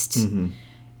truth-based,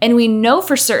 and we know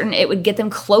for certain it would get them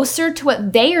closer to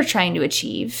what they are trying to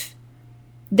achieve,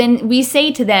 then we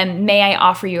say to them, may I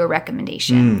offer you a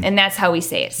recommendation? And that's how we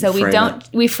say it. So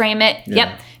we frame it. Yeah.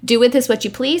 Yep. Do with this what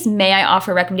you please. May I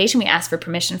offer a recommendation? We ask for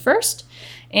permission first.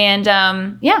 And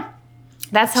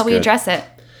that's how we address it.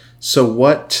 So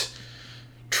what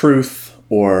truth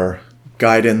or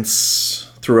guidance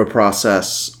through a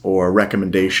process or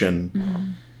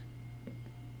recommendation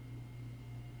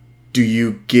do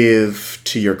you give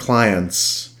to your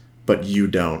clients, but you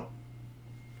don't?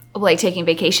 Like taking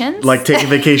vacations? Like taking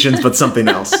vacations, but something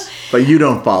else. But you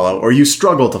don't follow, or you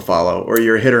struggle to follow, or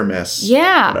you're hit or miss.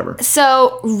 Yeah. Whatever.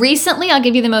 So recently, I'll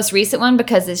give you the most recent one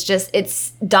because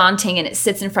it's daunting and it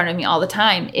sits in front of me all the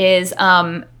time, is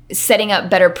setting up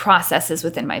better processes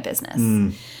within my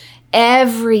business.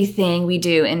 Everything we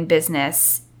do in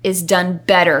business is done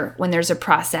better when there's a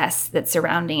process that's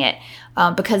surrounding it.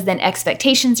 Because then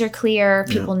expectations are clear.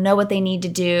 People know what they need to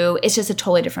do. It's just a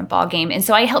totally different ballgame. And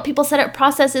so I help people set up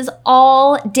processes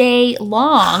all day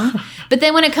long. But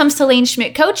then when it comes to Laine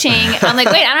Schmidt coaching, I'm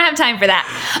like, wait, I don't have time for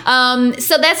that.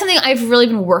 So that's something I've really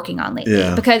been working on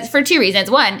lately. Because for two reasons.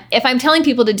 One, if I'm telling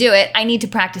people to do it, I need to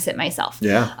practice it myself.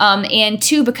 And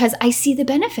two, because I see the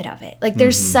benefit of it. Like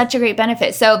there's such a great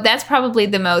benefit. So that's probably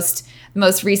the most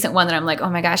recent one that I'm like, oh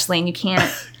my gosh, Laine, you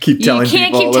can't keep telling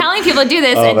people to do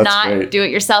this and not do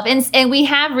it yourself. And we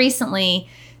have recently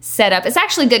set up, it's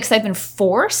actually good because I've been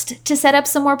forced to set up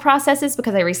some more processes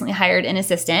because I recently hired an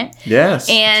assistant. Yes.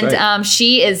 And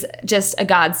she is just a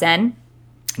godsend.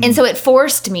 And so it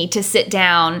forced me to sit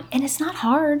down, and it's not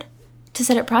hard to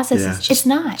set up processes. It's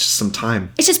not. Just some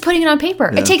time. It's just putting it on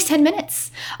paper. It takes 10 minutes.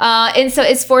 And so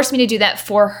it's forced me to do that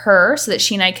for her so that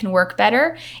she and I can work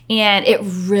better. And it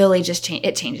really just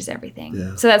it changes everything.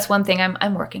 Yeah. So that's one thing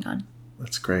I'm working on.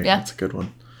 That's great. Yeah. That's a good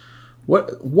one.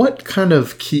 What kind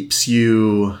of keeps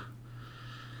you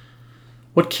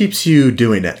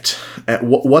doing it?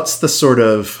 What's the sort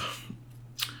of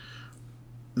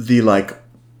the like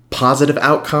positive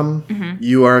outcome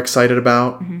you are excited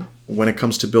about when it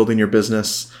comes to building your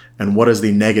business, and what is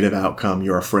the negative outcome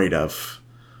you're afraid of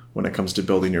when it comes to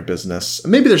building your business?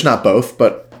 Maybe there's not both,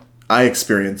 but I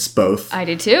experience both. I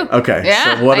do too. Okay.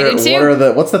 Yeah, so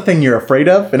what's the thing you're afraid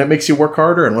of and it makes you work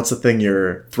harder, and what's the thing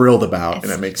you're thrilled about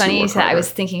and it makes you work harder? I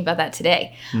was thinking about that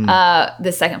today.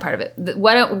 The second part of it.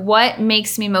 What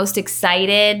makes me most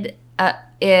excited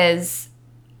is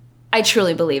I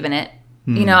truly believe in it.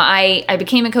 You know, I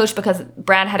became a coach because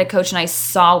Brad had a coach and I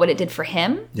saw what it did for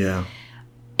him. Yeah.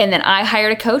 And then I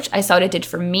hired a coach. I saw what it did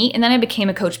for me. And then I became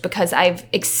a coach because I've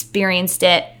experienced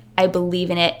it. I believe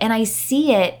in it. And I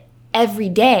see it every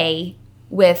day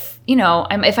with, you know,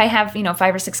 if I have, you know,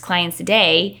 5 or 6 clients a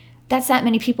day, that's that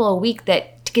many people a week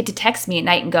that get to text me at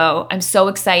night and go, I'm so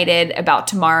excited about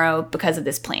tomorrow because of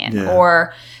this plan. Yeah.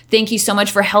 Or thank you so much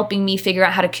for helping me figure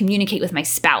out how to communicate with my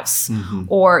spouse.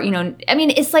 Or, you know, I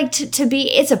mean, it's like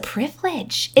it's a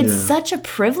privilege. It's such a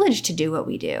privilege to do what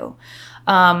we do.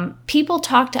 People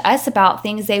talk to us about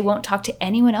things they won't talk to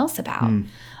anyone else about.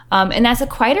 And that's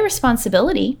quite a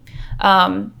responsibility.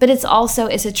 But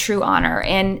it's a true honor.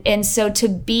 And so to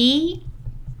be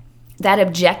that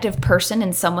objective person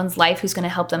in someone's life who's going to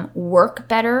help them work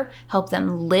better, help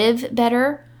them live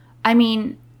better, I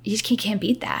mean, you can't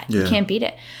beat that. Yeah. You can't beat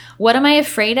it. What am I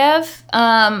afraid of?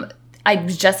 I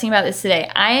was just thinking about this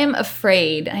today. I am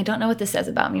afraid, I don't know what this says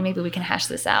about me. Maybe we can hash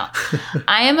this out.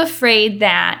 I am afraid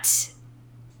that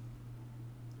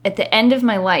at the end of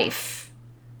my life,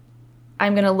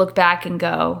 I'm going to look back and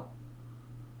go,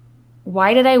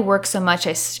 why did I work so much?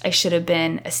 I should have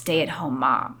been a stay-at-home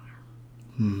mom.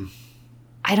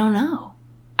 I don't know.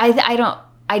 I don't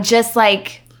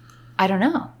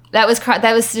know. That was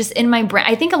just in my brain.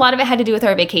 I think a lot of it had to do with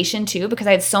our vacation too, because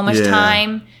I had so much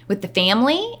time with the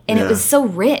family and it was so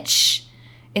rich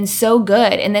and so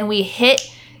good. And then we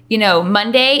hit, you know,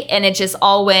 Monday and it just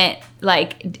all went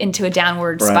like into a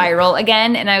downward spiral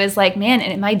again. And I was like, man,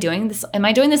 am I doing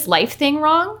this life thing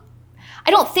wrong? I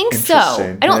don't think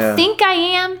so. I don't think I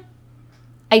am.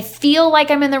 I feel like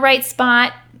I'm in the right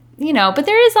spot, you know, but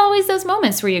there is always those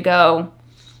moments where you go,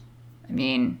 I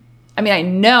mean, I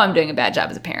know I'm doing a bad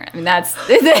job as a parent. I mean, that's, I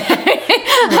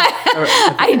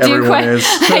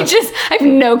have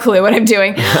no clue what I'm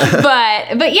doing.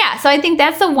 But yeah, so I think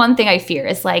that's the one thing I fear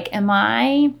is like, am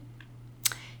I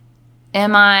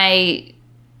going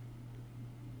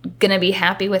to be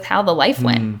happy with how the life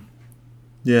went?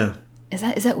 Yeah. Is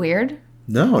that weird?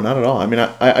 No, not at all. I mean,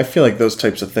 I feel like those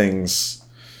types of things,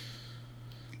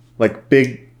 like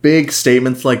big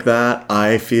statements like that,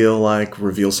 I feel like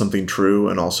reveal something true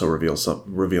and also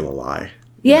reveal a lie.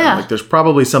 You know, like there's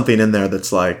probably something in there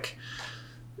that's like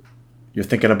you're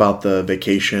thinking about the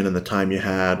vacation and the time you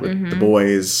had with the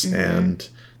boys, and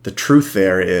the truth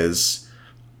there is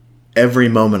every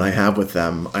moment I have with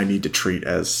them, I need to treat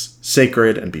as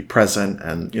sacred and be present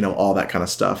and, you know, all that kind of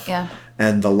stuff. Yeah.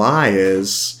 And the lie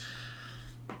is,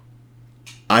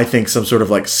 I think, some sort of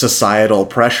like societal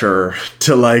pressure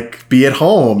to like be at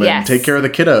home and take care of the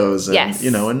kiddos. And, you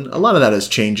know, and a lot of that is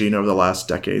changing over the last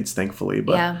decades, thankfully,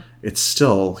 but it's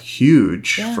still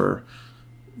huge for,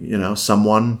 you know,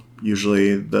 someone,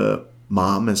 usually the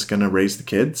mom is going to raise the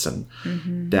kids and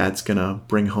dad's going to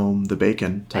bring home the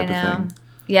bacon type of thing.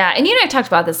 Yeah, and you and I have talked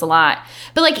about this a lot.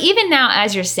 But like even now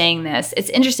as you're saying this, it's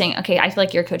interesting. Okay, I feel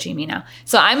like you're coaching me now.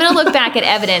 So I'm going to look back at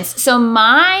evidence. So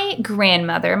my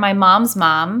grandmother, my mom's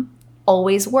mom,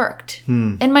 always worked.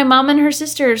 And my mom and her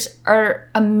sisters are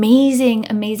amazing,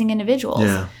 amazing individuals.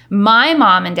 Yeah. My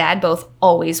mom and dad both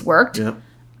always worked. Yep.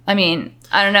 I mean,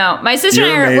 I don't know. My sister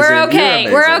and I we're okay.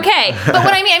 We're okay. But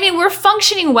what I mean we're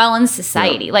functioning well in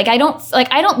society. Yep. I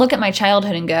don't look at my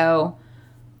childhood and go,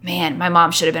 man, my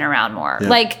mom should have been around more. Yeah.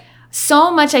 Like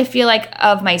so much I feel like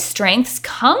of my strengths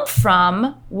come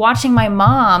from watching my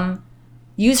mom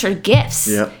use her gifts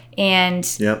and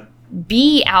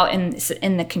be out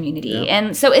in the community. Yep.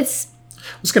 And so it's,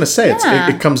 I was going to say,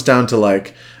 it comes down to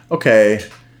like, okay,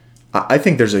 I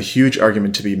think there's a huge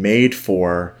argument to be made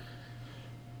for,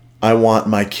 I want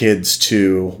my kids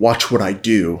to watch what I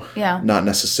do, not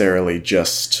necessarily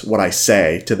just what I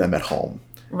say to them at home.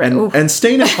 Right. And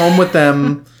staying at home with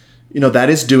them, you know, that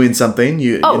is doing something.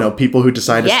 You know, people who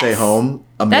decide to stay home,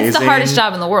 amazing. That's the hardest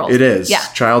job in the world. It is. Yeah.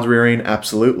 Child rearing,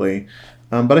 absolutely.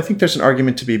 But I think there's an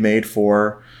argument to be made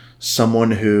for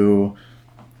someone who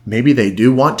maybe they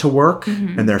do want to work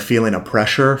and they're feeling a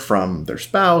pressure from their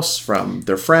spouse, from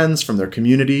their friends, from their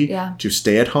community to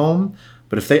stay at home.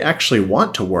 But if they actually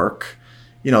want to work,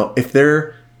 you know, if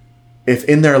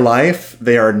in their life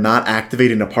they are not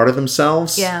activating a part of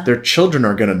themselves, their children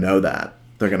are going to know that.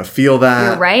 They're going to feel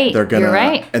that. You're right. They're going to,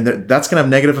 and that's going to have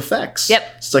negative effects. Yep.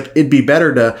 It's like, it'd be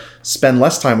better to spend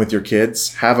less time with your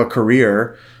kids, have a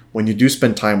career. When you do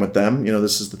spend time with them, you know,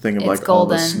 this is the thing of like all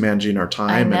this managing our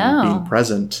time and being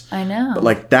present. I know. But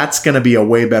like, that's going to be a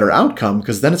way better outcome,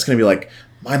 because then it's going to be like,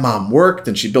 my mom worked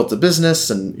and she built a business,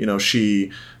 and, you know,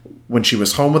 when she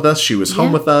was home with us, she was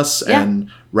home with us. And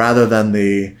rather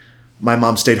than my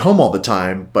mom stayed home all the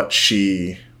time, but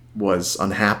she was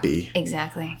unhappy.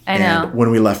 Exactly. I know. And when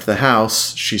we left the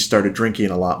house, she started drinking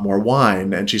a lot more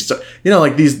wine, and she started,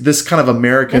 like this kind of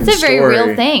American It's a very story.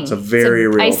 real thing. It's a very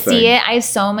real thing. I see it. I have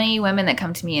so many women that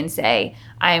come to me and say,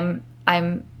 I'm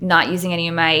not using any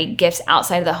of my gifts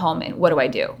outside of the home, and what do I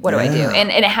do? What do I do? And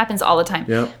it happens all the time.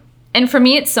 Yep. And for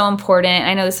me, it's so important.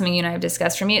 I know this is something you and I have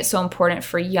discussed. For me, it's so important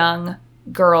for young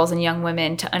girls and young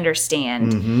women to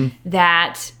understand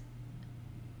that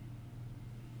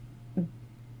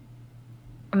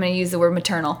I'm going to use the word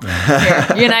maternal here.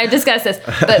 You and I have discussed this,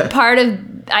 but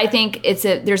I think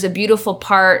there's a beautiful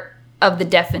part of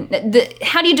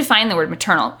how do you define the word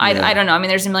maternal? I don't know. I mean,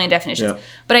 there's a million definitions,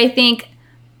 but I think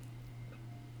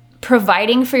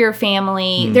providing for your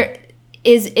family there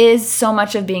is so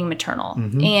much of being maternal.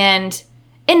 And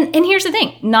here's the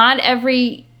thing: not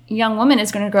every young woman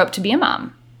is going to grow up to be a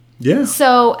mom. Yeah.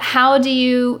 So how do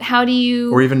you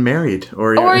or even married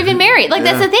or even married? Like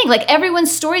that's the thing. Like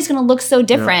everyone's story is going to look so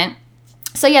different.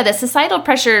 Yeah. So the societal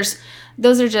pressures,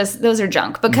 those are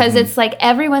junk, because it's like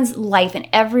everyone's life and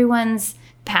everyone's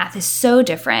path is so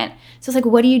different. So it's like,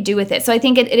 what do you do with it? So I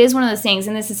think it is one of those things,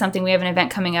 and this is something, we have an event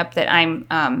coming up that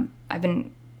I've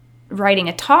been writing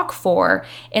a talk for,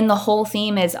 and the whole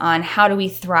theme is on how do we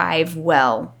thrive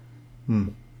well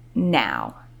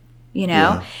now.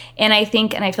 And I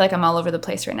think, and I feel like I'm all over the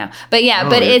place right now, but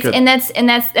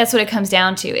that's what it comes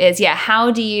down to is,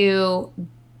 how do you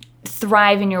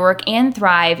thrive in your work and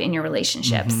thrive in your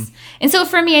relationships? And so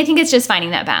for me, I think it's just finding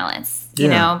that balance, you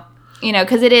know,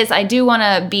 cause I do want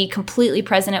to be completely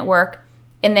present at work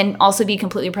and then also be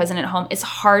completely present at home. It's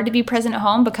hard to be present at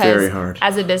home because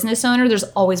as a business owner, there's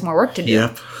always more work to do.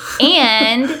 Yep.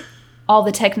 And all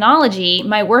the technology,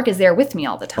 my work is there with me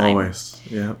all the time. Always,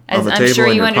 yeah. As I'm sure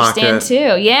you understand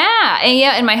too. Yeah,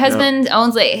 and my husband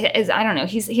owns I don't know,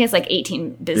 he has like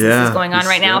 18 businesses going on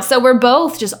right now. So we're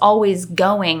both just always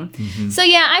going. So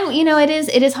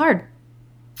it is hard.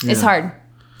 Yeah. It's hard.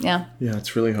 Yeah. Yeah,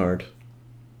 it's really hard.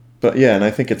 But and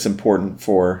I think it's important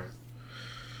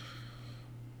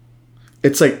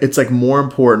it's like more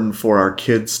important for our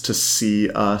kids to see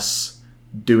us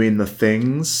doing the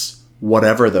things,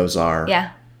 whatever those are.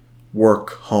 Yeah.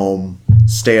 Work, home,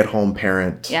 stay-at-home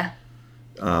parent. Yeah.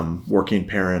 Working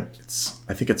parent.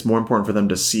 I think it's more important for them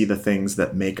to see the things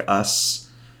that make us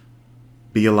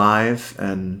be alive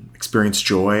and experience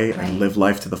joy and live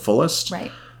life to the fullest.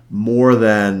 Right. More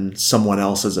than someone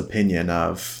else's opinion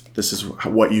of this is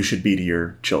what you should be to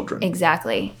your children.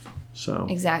 Exactly. So.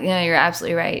 Exactly. No, you're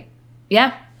absolutely right.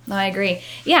 Yeah. No, I agree.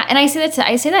 Yeah, and I say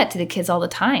that to the kids all the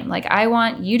time. Like, I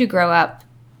want you to grow up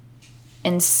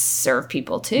and serve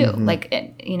people too. Like,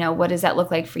 what does that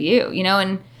look like for you?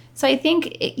 And so I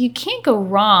think you can't go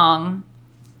wrong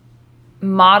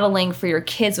modeling for your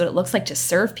kids what it looks like to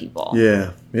serve people.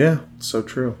 Yeah. Yeah. So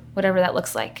true. Whatever that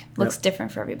looks like. Looks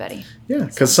different for everybody. Yeah.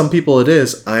 Because some people it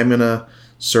is, I'm going to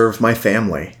serve my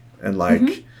family and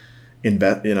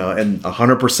invest, and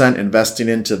 100% investing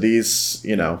into these,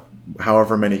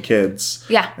 however many kids.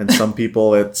 Yeah. And some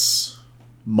people it's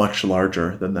much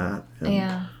larger than that. And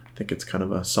yeah. I think it's kind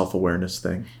of a self-awareness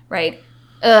thing. Right.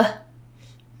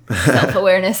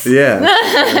 Self-awareness. Yeah.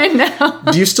 I know.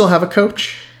 Do you still have a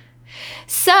coach?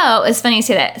 So it's funny you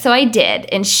say that. So I did,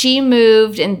 and she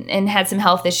moved and had some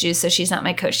health issues, so she's not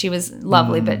my coach. She was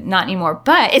lovely, but not anymore.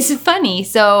 But it's funny.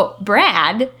 So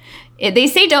Brad, they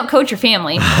say don't coach your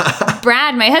family.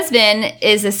 Brad, my husband,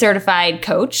 is a certified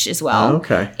coach as well. Oh,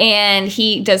 okay. And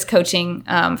he does coaching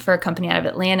for a company out of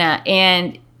Atlanta.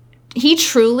 And he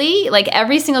truly, like,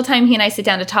 every single time he and I sit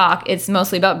down to talk, it's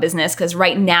mostly about business, because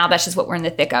right now that's just what we're in the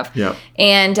thick of. Yep.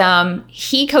 And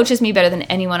he coaches me better than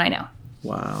anyone I know.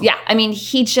 Wow. Yeah. I mean,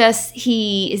 he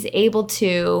is able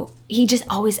to, he just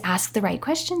always asks the right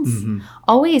questions.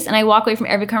 Always. And I walk away from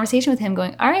every conversation with him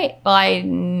going, all right, well, I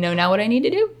know now what I need to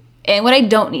do and what I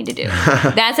don't need to do.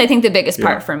 That's, I think, the biggest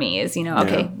part for me is,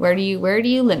 okay, where do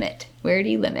you limit? Where do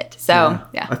you limit? So,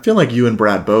 yeah. I feel like you and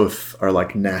Brad both are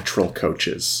like natural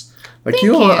coaches. Like Thank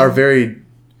you all you. are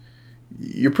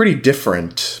you're pretty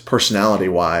different personality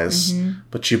wise,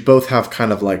 but you both have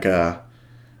kind of like a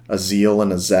zeal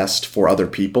and a zest for other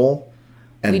people.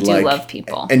 And we do love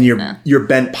people. And you're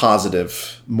bent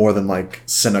positive more than like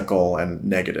cynical and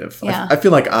negative. Yeah. I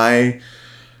feel like I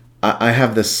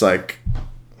have this like,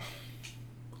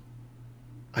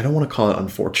 I don't want to call it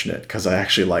unfortunate because I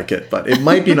actually like it, but it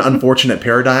might be an unfortunate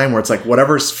paradigm where it's like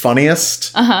whatever's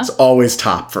funniest is always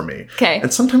top for me. Okay.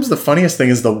 And sometimes the funniest thing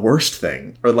is the worst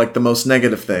thing, or like the most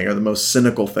negative thing, or the most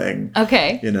cynical thing.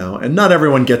 Okay. You know, and not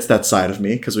everyone gets that side of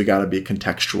me because we got to be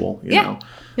contextual, you know,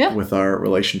 with our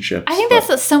relationships. I think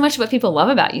that's so much what people love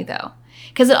about you, though,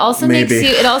 because it also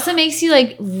makes you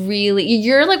like really,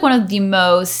 you're like one of the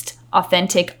most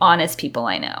authentic, honest people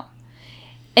I know.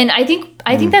 And I think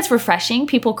that's refreshing.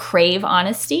 People crave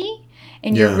honesty,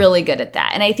 and you're really good at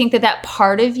that. And I think that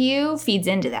part of you feeds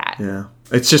into that. Yeah.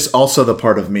 It's just also the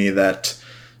part of me that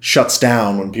shuts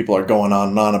down when people are going on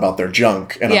and on about their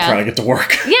junk, and I'm trying to get to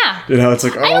work. Yeah. You know, it's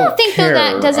like, I don't think care.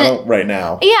 That doesn't. I don't right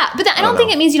now. Yeah, but I don't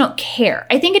think it means you don't care.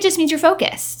 I think it just means you're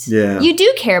focused. Yeah. You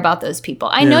do care about those people.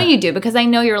 I know you do, because I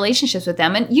know your relationships with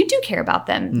them, and you do care about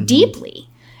them deeply.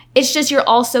 It's just you're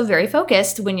also very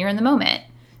focused when you're in the moment.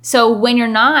 So when you're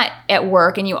not at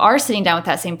work and you are sitting down with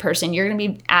that same person, you're going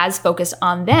to be as focused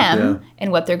on them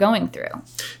and what they're going through.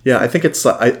 Yeah, I think it's,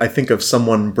 I think of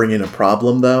someone bringing a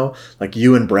problem, though, like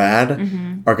you and Brad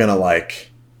are going to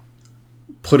like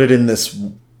put it in this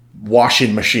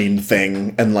washing machine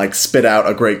thing and like spit out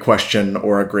a great question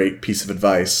or a great piece of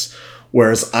advice.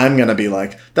 Whereas I'm going to be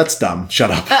like, that's dumb.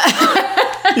 Shut up.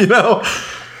 You know?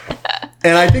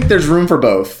 And I think there's room for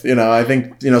both. You know, I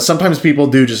think, you know, sometimes people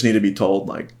do just need to be told,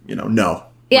 like, you know, no.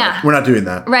 Yeah. We're not doing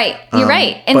that. Right. You're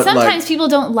right. And sometimes people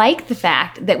don't like the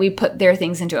fact that we put their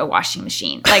things into a washing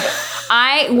machine. Like,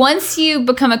 once you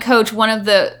become a coach, one of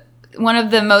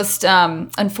the most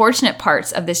unfortunate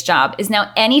parts of this job is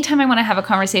now anytime I want to have a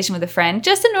conversation with a friend,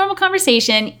 just a normal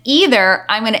conversation, either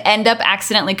I'm going to end up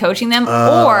accidentally coaching them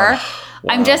or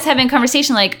I'm just having a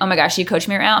conversation like, oh my gosh, you coach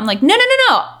me around? I'm like, no,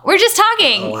 we're just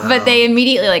talking. But they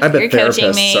immediately like, you're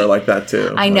coaching me. Therapists are like that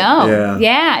too. I know.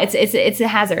 Yeah. It's a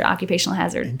hazard, occupational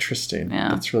hazard. Interesting. Yeah.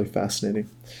 That's really fascinating.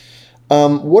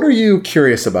 What are you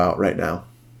curious about right now?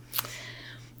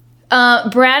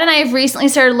 Brad and I have recently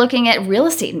started looking at real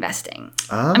estate investing.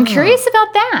 I'm curious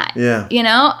about that. Yeah. You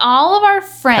know, all of our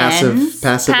friends.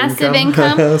 Passive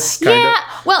income. Yeah.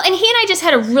 Well, and he and I just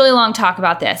had a really long talk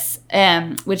about this,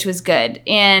 which was good.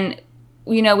 And,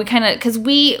 you know, we kind of, because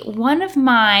one of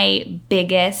my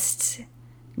biggest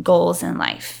goals in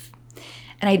life,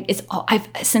 and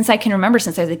since I can remember,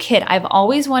 since I was a kid, I've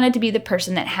always wanted to be the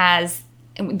person that has,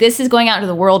 this is going out into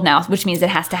the world now, which means it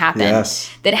has to happen. Yes.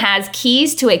 That has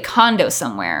keys to a condo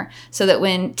somewhere, so that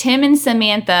when Tim and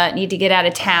Samantha need to get out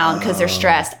of town because they're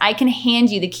stressed, I can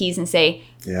hand you the keys and say,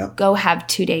 go have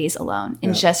 2 days alone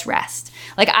and just rest.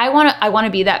 Like I want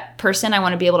to be that person. I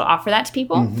want to be able to offer that to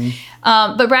people.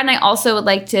 But Brad and I also would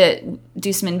like to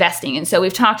do some investing. And so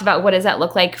we've talked about, what does that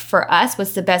look like for us?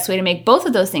 What's the best way to make both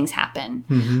of those things happen?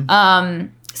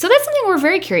 So that's something we're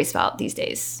very curious about these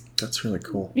days. That's really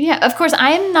cool. Yeah, of course,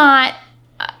 I'm not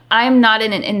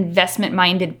an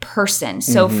investment-minded person.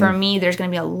 So for me, there's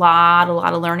going to be a lot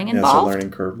of learning involved. There's a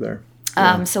learning curve there.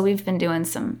 So we've been doing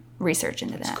some research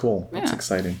into that. That's cool. That's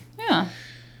exciting. Yeah.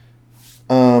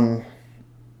 Oh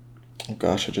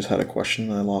gosh, I just had a question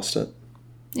and I lost it.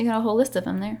 You got a whole list of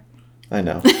them there. I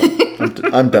know.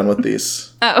 I'm done with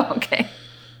these. Oh, okay.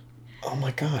 Oh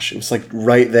my gosh, it was like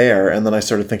right there, and then I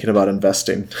started thinking about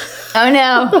investing. Oh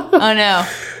no.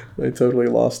 I totally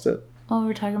lost it. Well,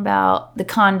 we're talking about the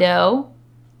condo.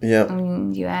 Yeah.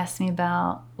 You asked me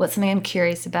about what's something I'm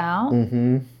curious about.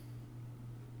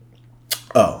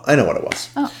 Oh, I know what it was.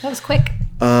 Oh, that was quick.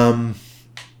 Do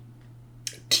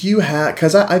you have,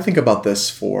 because I think about this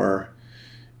for,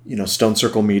 you know, Stone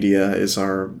Circle Media is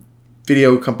our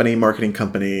video company, marketing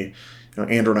company. You know,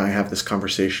 Andrew and I have this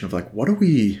conversation of like, what are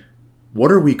we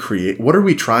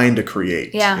trying to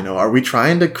create? Yeah. You know, are we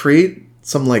trying to create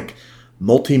some like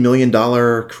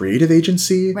multi-million-dollar creative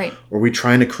agency? Right. Or are we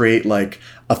trying to create like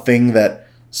a thing that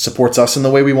supports us in the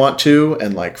way we want to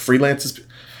and like freelances?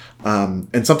 And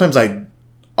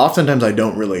oftentimes I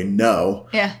don't really know.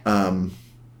 Yeah.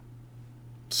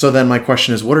 So then my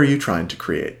question is, what are you trying to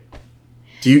create?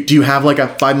 Do you have like a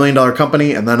 $5 million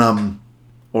company and then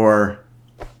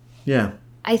yeah.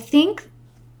 I think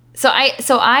so.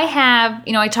 I have,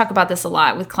 you know, I talk about this a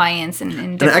lot with clients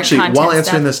and different actually, while answering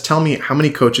stuff. this, tell me how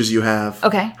many coaches you have.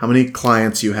 Okay. How many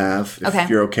clients you have, if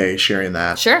you're okay sharing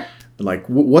that. Sure. Like,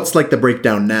 what's like the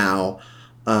breakdown now?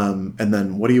 And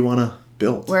then what do you want to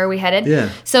build? Where are we headed?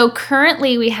 Yeah. So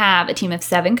currently we have a team of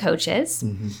 7 coaches.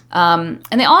 And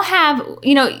they all have,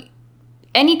 you know,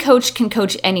 any coach can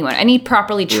coach anyone. Any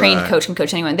properly trained coach can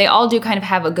coach anyone. They all do kind of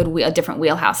have a different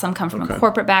wheelhouse. Some come from a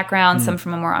corporate background, some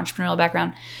from a more entrepreneurial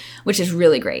background. which is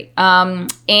really great.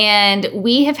 And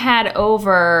we have had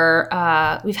over,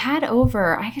 I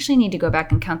actually need to go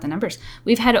back and count the numbers.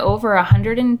 We've had over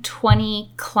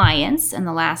 120 clients in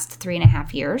the last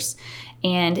 3.5 years,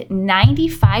 and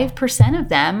 95% of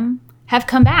them have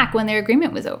come back when their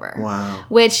agreement was over. Wow.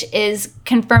 Which is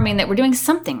confirming that we're doing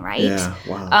something right. Yeah,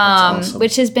 wow. That's awesome.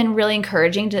 Which has been really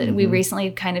encouraging. We recently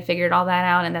kind of figured all that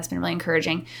out, and that's been really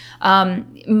encouraging.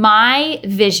 My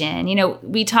vision,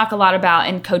 we talk a lot about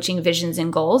in coaching visions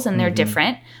and goals, and they're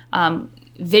different.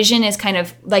 Vision is kind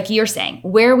of like you're saying,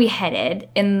 where are we headed?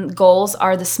 And goals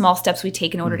are the small steps we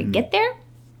take in order to get there.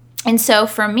 And so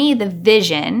for me, the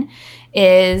vision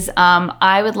is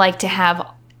I would like to have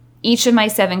each of my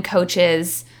 7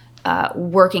 coaches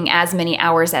working as many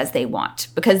hours as they want,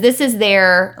 because this is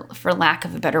their, for lack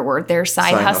of a better word, their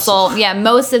side hustle. Yeah,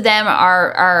 most of them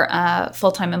are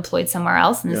full-time employed somewhere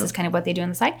else, and this is kind of what they do on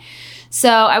the side. So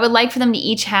I would like for them to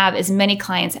each have as many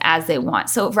clients as they want.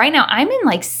 So right now I'm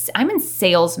in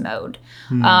sales mode.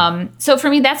 So for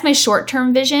me, that's my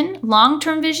short-term vision.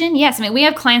 Long-term vision, yes. I mean, we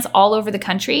have clients all over the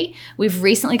country. We've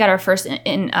recently got our first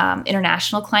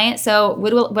international client. So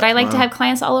would I like to have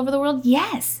clients all over the world?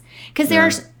 Yes. Because there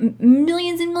are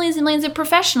millions and millions and millions of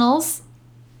professionals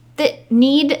that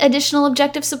need additional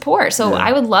objective support. So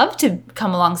I would love to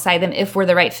come alongside them if we're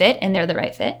the right fit and they're the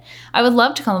right fit. I would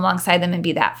love to come alongside them and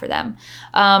be that for them.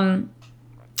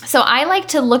 So I like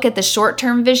to look at the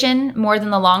short-term vision more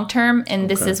than the long-term, and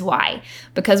this is why.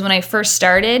 Because when I first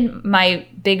started, my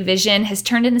big vision has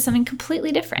turned into something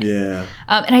completely different. Yeah.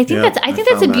 And I think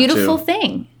that's a beautiful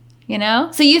thing,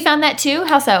 So you found that too?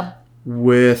 How so?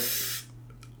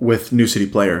 With New City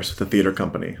Players, the theater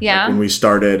company. Yeah. Like when we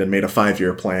started and made a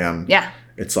 5-year plan. Yeah.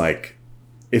 It's like,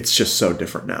 it's just so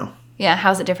different now. Yeah.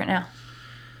 How's it different now?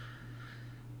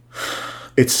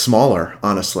 It's smaller,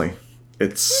 honestly.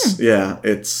 It's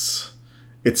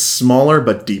smaller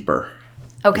but deeper.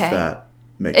 Okay. If that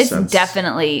makes sense. It's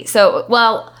definitely. So,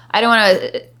 well, I don't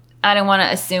want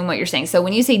to assume what you're saying. So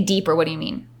when you say deeper, what do you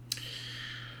mean?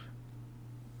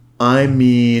 I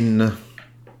mean,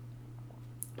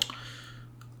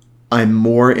 I'm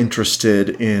more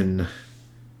interested in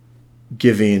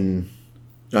giving,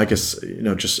 I guess,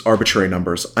 just arbitrary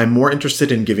numbers. I'm more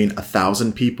interested in giving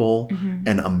 1,000 people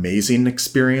an amazing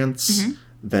experience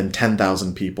than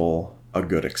 10,000 people a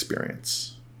good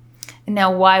experience.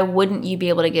 Now, why wouldn't you be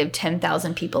able to give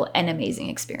 10,000 people an amazing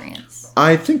experience?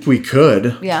 I think we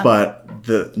could, but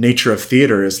the nature of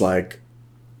theater is like,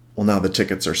 well, now the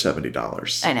tickets are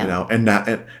 $70. I know. And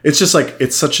it's just like,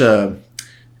 it's such a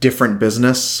different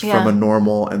business from a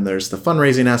normal, and there's the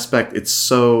fundraising aspect. It's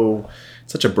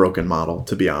such a broken model,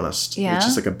 to be honest. Yeah. It's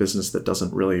just like a business that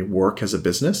doesn't really work as a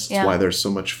business. That's why there's so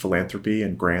much philanthropy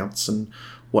and grants and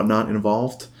whatnot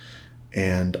involved.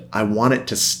 And I want it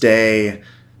to stay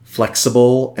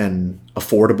flexible and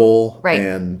affordable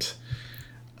and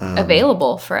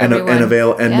available for everyone.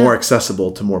 And more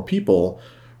accessible to more people,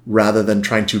 rather than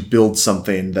trying to build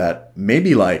something that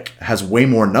maybe like has way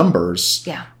more numbers.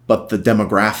 Yeah. But the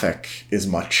demographic is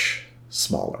much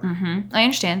smaller. I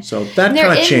understand. So that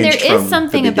kind of changed. There is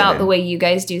something about the way you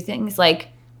guys do things. Like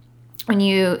when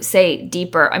you say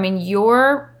deeper, I mean,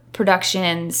 your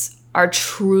productions are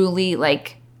truly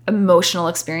like emotional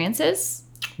experiences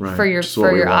for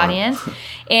your audience.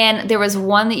 And there was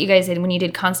one that you guys did when you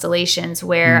did Constellations,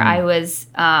 where I was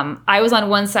on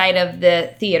one side of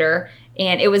the theater.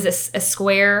 And it was a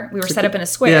square. We were set up in a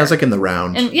square. Yeah, it was like in the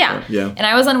round. And And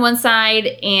I was on one side,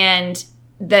 and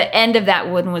the end of that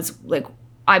one was like,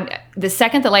 the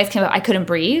second the lights came up, I couldn't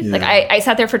breathe. Yeah. Like I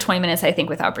sat there for 20 minutes, I think,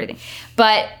 without breathing.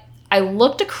 But I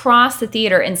looked across the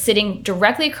theater, and sitting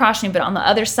directly across me, but on the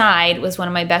other side, was one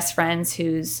of my best friends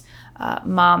whose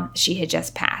mom, she had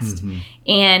just passed.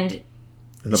 And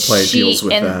the play deals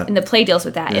with that. And the play deals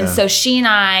with that. Yeah. And so she and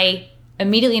I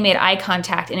immediately made eye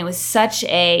contact, and it was such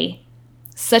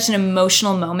an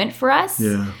emotional moment for us.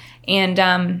 Yeah.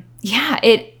 And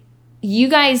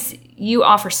you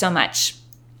offer so much.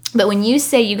 But when you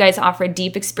say you guys offer a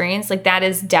deep experience, like that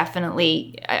is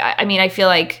definitely, I mean, I feel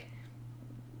like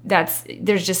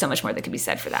there's just so much more that could be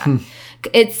said for that.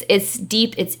 It's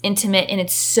deep, it's intimate, and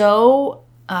it's so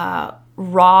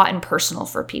raw and personal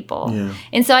for people. Yeah.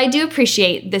 And so I do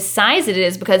appreciate the size it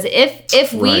is, because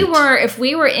if we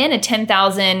were in a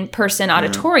 10,000 person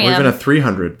auditorium, or even a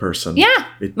 300 person,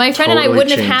 my friend and I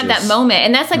wouldn't have had that moment.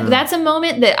 And that's like that's a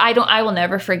moment that I will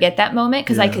never forget that moment,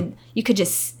 because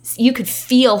you could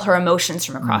feel her emotions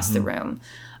from across the room.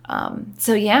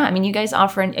 So I mean, you guys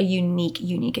offer a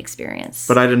unique experience.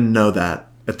 But I didn't know that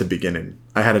at the beginning.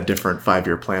 I had a different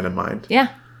 5-year plan in mind. Yeah.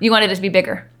 You wanted it to be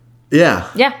bigger. Yeah.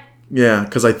 Yeah. Yeah,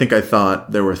 because I think I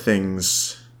thought there were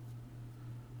things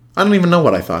I don't even know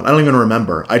what I thought. I don't even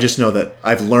remember. I just know that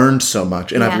I've learned so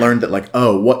much, and I've learned that, like,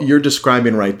 oh, what you're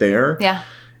describing right there. Yeah.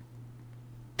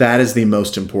 That is the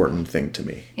most important thing to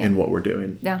me in what we're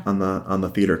doing on the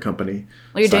theater company.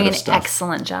 Well, you're doing an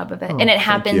excellent job of it. And it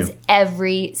happens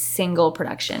every single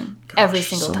production. Every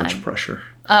single time. So much pressure.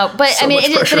 But so I mean,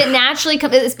 but it naturally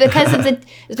comes. It's because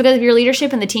of your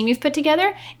leadership and the team you've put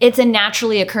together. It's a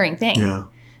naturally occurring thing. Yeah.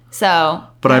 So.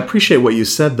 But I appreciate what you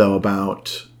said though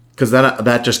about, because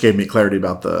that just gave me clarity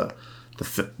about the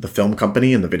film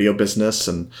company and the video business.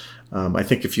 And I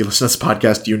think if you listen to this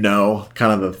podcast, you know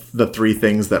kind of the three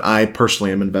things that I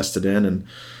personally am invested in,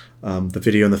 and the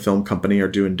video and the film company are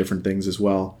doing different things as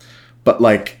well. But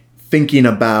like thinking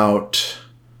about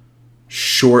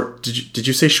did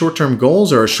you say short-term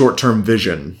goals or a short-term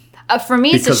vision? For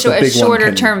me, it's a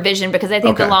shorter-term vision, because I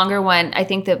think the longer one, I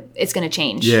think that it's going to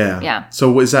change. Yeah.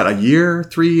 So is that a year,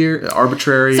 3 year,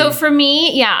 arbitrary? So for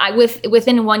me,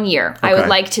 within 1 year, I would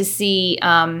like to see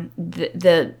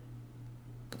the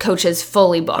coaches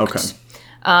fully booked. Okay.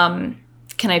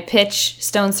 Can I pitch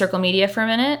Stone Circle Media for a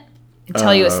minute?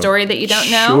 Tell you a story that you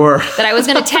don't know? Sure. That I was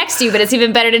going to text you, but it's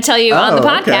even better to tell you on the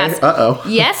podcast. Okay. Uh-oh.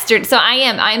 Yesterday, so I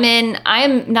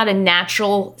am not a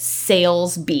natural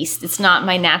sales beast. It's not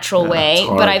my natural way,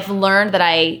 but I've learned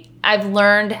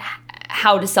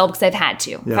how to sell because I've had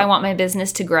to. If I want my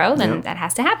business to grow, then that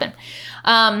has to happen.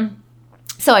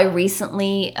 So I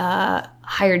recently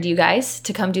hired you guys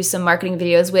to come do some marketing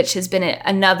videos, which has been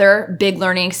another big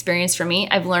learning experience for me.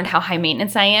 I've learned how high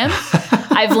maintenance I am.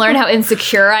 I've learned how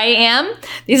insecure I am.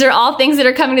 These are all things that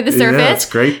are coming to the surface. Yeah, it's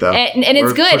great though. And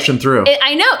it's good. Pushing through.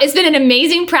 I know. It's been an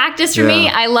amazing practice for me.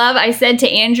 I said to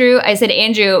Andrew,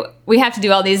 we have to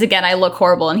do all these again. I look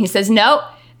horrible. And he says, no,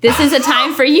 this is a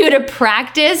time for you to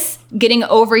practice getting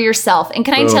over yourself. And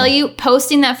can I tell you,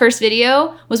 posting that first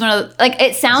video was one of the,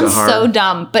 it sounds so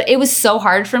dumb, but it was so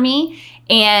hard for me.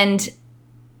 And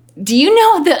do you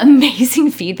know the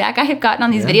amazing feedback I have gotten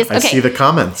on these videos? I see the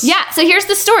comments. Yeah. So here's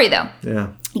the story, though.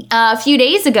 Yeah. A few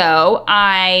days ago,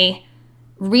 I've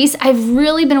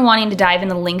really been wanting to dive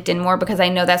into LinkedIn more, because I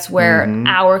know that's where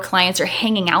our clients are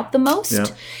hanging out the most. Yeah.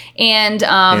 And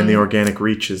the organic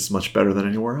reach is much better than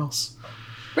anywhere else.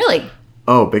 Really?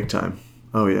 Oh, big time.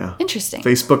 Oh, yeah. Interesting.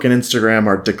 Facebook and Instagram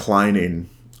are declining.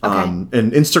 Okay. And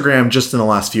Instagram, just in the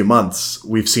last few months,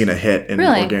 we've seen a hit in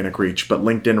organic reach. But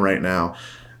LinkedIn right now,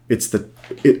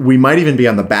 we might even be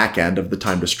on the back end of the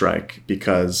time to strike,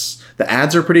 because the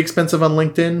ads are pretty expensive on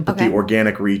LinkedIn, but the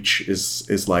organic reach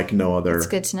is like no other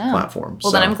platform.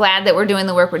 Well, then I'm glad that we're doing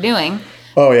the work we're doing.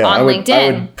 Oh, yeah. On LinkedIn.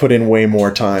 I would put in way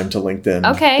more time to LinkedIn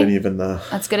than even the...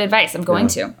 That's good advice. I'm going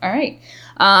to. All right.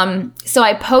 So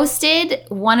I posted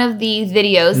one of the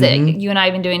videos that you and I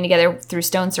have been doing together through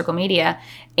Stone Circle Media,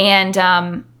 and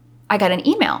I got an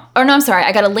email. Or no, I'm sorry.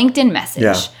 I got a LinkedIn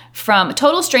message from a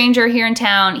total stranger here in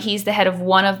town. He's the head of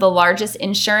one of the largest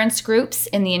insurance groups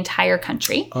in the entire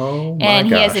country. Oh, my And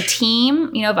gosh. he has a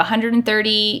team, of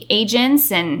 130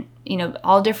 agents and,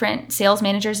 all different sales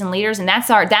managers and leaders. And that's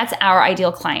our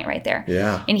ideal client right there.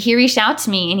 Yeah. And he reached out to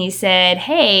me and he said,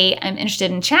 hey, I'm interested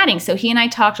in chatting. So he and I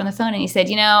talked on the phone, and he said,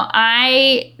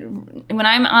 when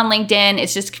I'm on LinkedIn,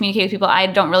 it's just to communicate with people. I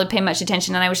don't really pay much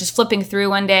attention. And I was just flipping through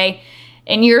one day,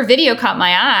 and your video caught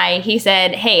my eye. He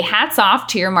said, hey, hats off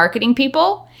to your marketing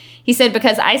people. He said,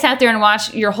 because I sat there and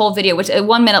watched your whole video, which is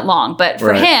 1 minute long, but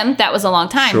for him, that was a long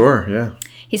time. Sure, yeah.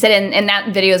 He said, and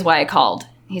that video is why I called.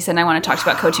 He said, I want to talk to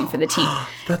you about coaching for the team.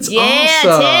 That's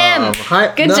awesome.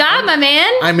 Tim. Good job, my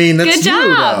man. I mean, that's good job.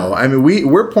 You, though. I mean,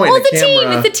 we're pointing a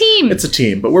camera. It's a team. It's a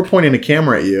team, but we're pointing a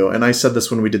camera at you. And I said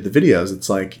this when we did the videos. It's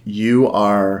like, you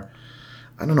are...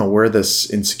 I don't know where this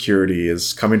insecurity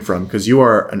is coming from, because you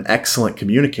are an excellent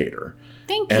communicator.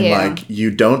 Thank you. And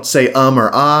you don't say or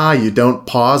ah, you don't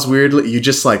pause weirdly. You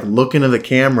just look into the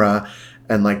camera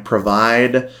and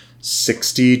provide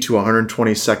 60 to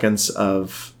 120 seconds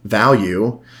of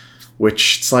value,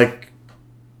 which it's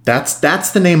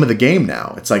that's the name of the game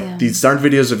now. It's these aren't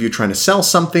videos of you trying to sell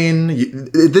something.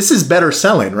 This is better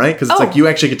selling, right? Because it's you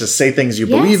actually get to say things you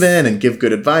believe in and give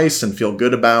good advice and feel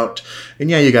good about. And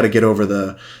you got to get over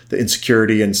the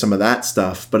insecurity and some of that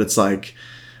stuff. But it's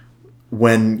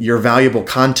when your valuable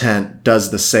content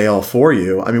does the sale for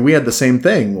you. I mean, we had the same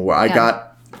thing where I got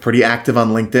pretty active on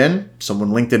LinkedIn. Someone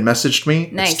LinkedIn messaged me.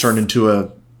 Nice. It's turned into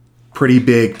a pretty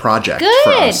big project Good.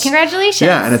 for us. Congratulations.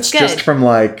 Yeah, and it's just from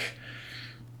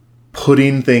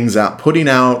putting things out,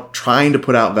 trying to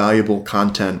put out valuable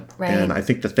content. Right. And I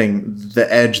think the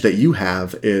edge that you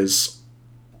have is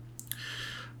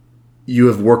you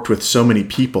have worked with so many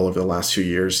people over the last few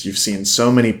years. You've seen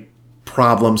so many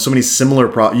problems, so many similar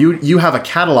problems. You have a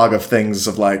catalog of things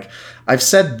of I've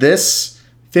said this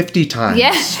 50 times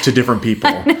Yeah. to different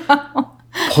people.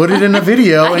 Put it in a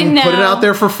video and put it out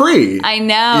there for free. I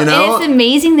know. You know? And it's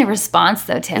amazing the response,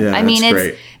 though, Tim. Yeah, I mean, it's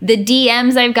it's great. the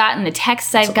DMs I've gotten, the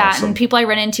texts I've gotten, awesome. people I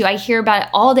run into, I hear about it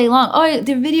all day long. Oh,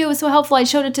 the video was so helpful. I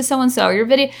showed it to so-and-so. Your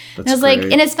video. And I was like,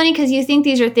 great. and it's funny because you think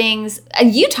these are things,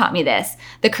 you taught me this,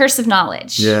 the curse of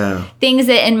knowledge. Yeah. Things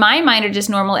that in my mind are just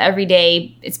normal,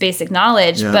 everyday, it's basic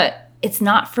knowledge, but it's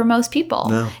not for most people.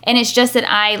 No. And it's just that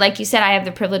like you said, I have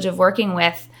the privilege of working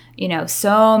with,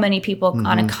 so many people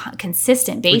on a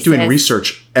consistent basis. Doing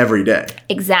research every day.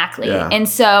 Exactly. Yeah. And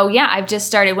so, I've just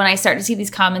started, when I start to see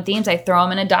these common themes, I throw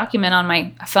them in a document on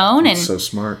my phone. And So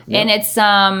smart. And it's,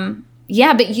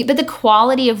 but the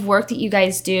quality of work that you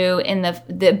guys do and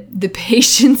the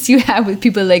patience you have with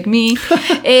people like me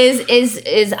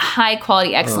is high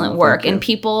quality, excellent work. And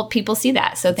people see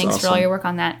that. So thanks for all your work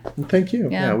on that. Thank you.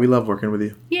 Yeah, we love working with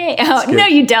you. Yay. Oh, no,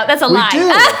 you don't. That's a lie. We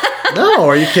do. No,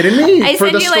 are you kidding me? I For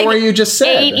send the you story you just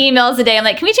said. 8 emails a day. I'm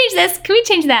like, can we change this? Can we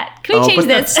change that? Can we change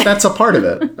this? That's a part of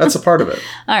it. That's a part of it.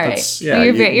 All right.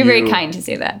 You're very kind to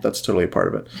say that. That's totally a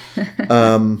part of it.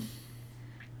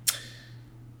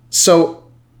 So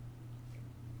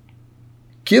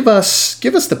give us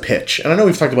the pitch. And I know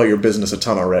we've talked about your business a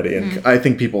ton already, and I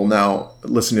think people now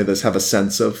listening to this have a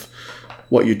sense of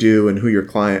what you do and who your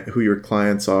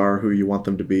clients are, who you want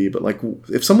them to be. But like,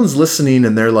 if someone's listening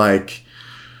and they're like,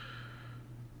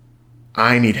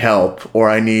 I need help, or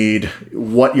I need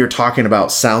what you're talking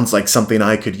about sounds like something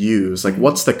I could use. Like,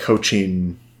 what's the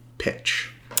coaching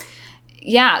pitch?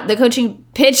 Yeah, the coaching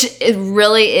pitch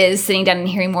really is sitting down and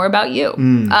hearing more about you.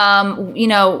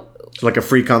 Like a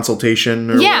free consultation?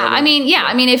 Or whatever? I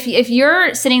mean, if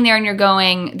you're sitting there and you're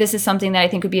going, this is something that I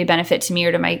think would be a benefit to me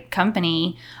or to my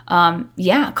company,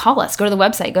 call us. Go to the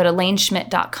website. Go to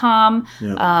laineschmidt.com.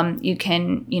 Yeah. You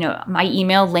can, my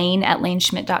email,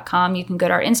 laine@laineschmidt.com. You can go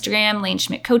to our Instagram, Laine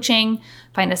Schmidt Coaching.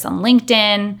 Find us on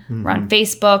LinkedIn. We're on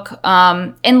Facebook.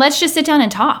 And let's just sit down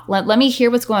and talk. Let me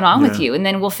hear what's going on with you. And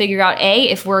then we'll figure out,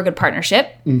 if we're a good partnerip.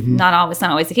 It's not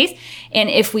always the case. And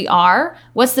if we are,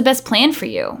 what's the best plan for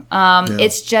you?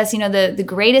 It's just, the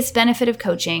greatest benefit of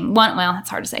coaching. It's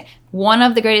hard to say. One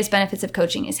of the greatest benefits of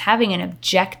coaching is having an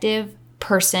objective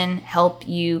person help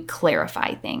you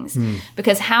clarify things.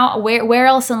 Because where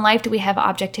else in life do we have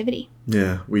objectivity?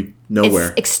 Yeah,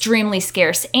 nowhere. It's extremely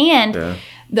scarce. And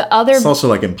it's also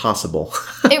like impossible.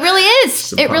 It really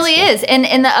is. It really is.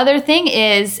 And the other thing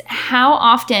is, how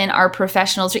often are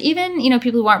professionals, or even,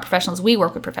 people who aren't professionals, we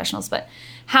work with professionals, but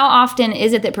how often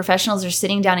is it that professionals are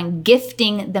sitting down and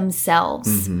gifting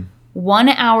themselves 1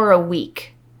 hour a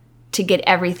week to get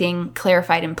everything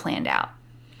clarified and planned out?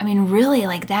 I mean, really,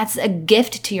 like, that's a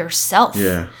gift to yourself.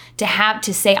 Yeah.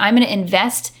 To say, I'm going to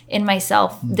invest in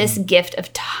myself this gift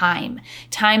of time.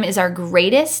 Time is our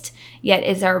greatest, yet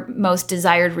is our most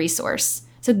desired resource.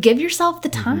 So give yourself the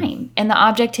time and the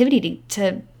objectivity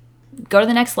to go to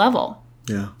the next level.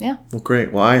 Yeah. Yeah. Well,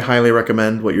 great. Well, I highly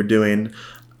recommend what you're doing.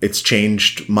 It's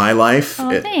changed my life.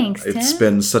 Oh, thanks, Tim. It's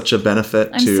been such a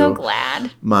benefit to so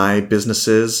glad. My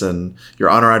businesses, and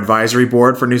you're on our advisory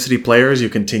board for New City Players. You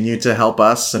continue to help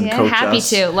us and coach happy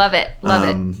us. to. Love it.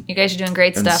 You guys are doing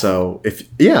great stuff. So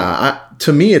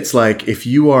to me, it's like, if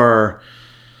you're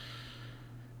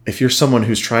someone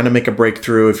who's trying to make a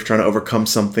breakthrough, if you're trying to overcome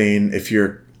something, if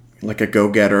you're like a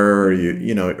go-getter, or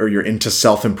or you're into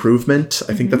self-improvement,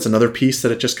 I think that's another piece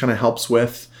that it just kind of helps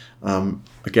with.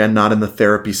 Again, not in the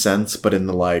therapy sense, but in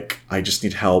the I just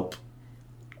need help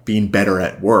being better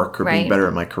at work or being better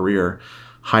at my career.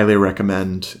 Highly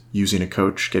recommend using a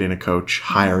coach, getting a coach,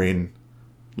 hiring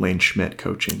Laine Schmidt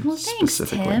Coaching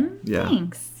specifically. Tim. Yeah.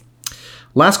 Thanks.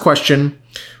 Last question.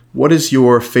 What is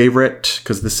your favorite,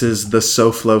 because this is the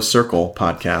SoFlo Circle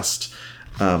podcast.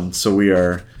 So we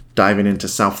are diving into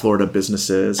South Florida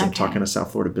businesses and talking to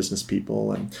South Florida business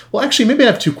people. And actually, maybe I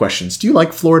have 2 questions. Do you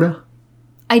like Florida?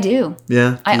 I do.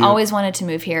 Yeah. I always wanted to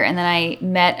move here. And then I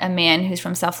met a man who's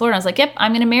from South Florida. I was like, yep,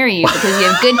 I'm going to marry you because you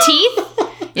have good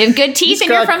teeth. You have good teeth and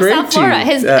you're from South Florida.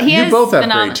 You both have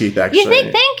great teeth, actually. You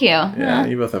think? Thank you. Yeah,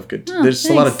 you both have good teeth. There's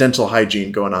a lot of dental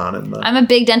hygiene going on I'm a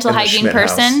big dental hygiene Schmidt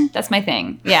person. house. That's my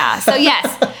thing. Yeah. So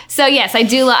yes. I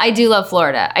do love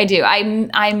Florida. I do.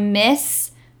 I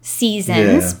miss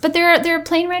seasons, but they're a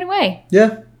plane right away.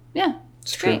 Yeah. Yeah.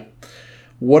 It's great. True.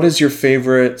 What is your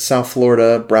favorite South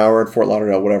Florida, Broward, Fort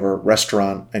Lauderdale, whatever,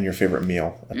 restaurant and your favorite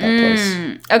meal at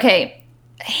that place? Okay.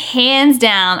 Hands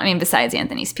down, besides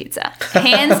Anthony's Pizza,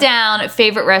 hands down,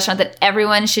 favorite restaurant that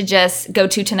everyone should just go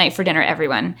to tonight for dinner,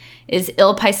 everyone, is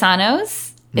Il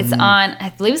Paisano's. It's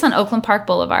I believe it's on Oakland Park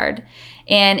Boulevard.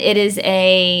 And it is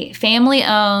a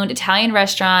family-owned Italian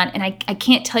restaurant. And I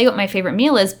can't tell you what my favorite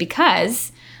meal is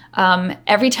because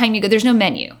Every time you go, there's no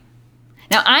menu.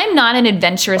 Now, I'm not an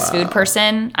adventurous food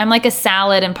person. I'm like a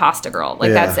salad and pasta girl.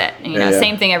 Like, that's it.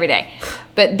 Same thing every day.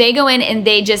 But they go in and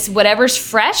they just, whatever's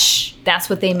fresh, that's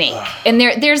what they make. And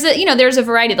there's a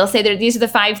variety. They'll say these are the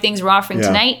 5 things we're offering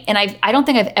tonight. And I don't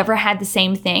think I've ever had the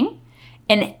same thing.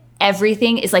 And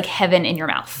everything is like heaven in your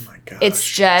mouth. Oh my gosh. It's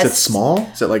just... Is it small?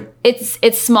 Is it like...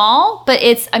 It's small, but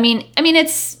it's,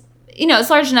 it's... it's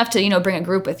large enough to, bring a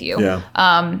group with you.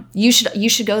 Yeah. You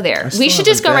should go there. We should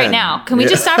just go right now. Can we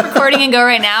just stop recording and go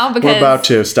right now? Because we're about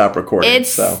to stop recording.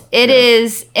 It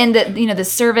is, and the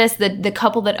service, the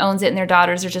couple that owns it and their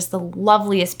daughters are just the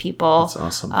loveliest people.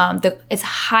 That's awesome. It's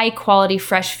high quality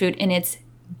fresh food and it's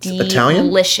Italian?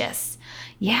 Delicious.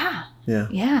 Yeah. Yeah.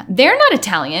 Yeah. They're not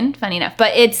Italian, funny enough,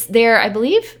 but they're, I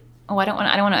believe. Oh, I don't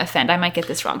want to offend. I might get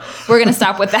this wrong. We're going to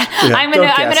stop with that. Yeah, I'm going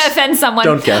to offend someone.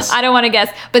 Don't guess. I don't want to guess.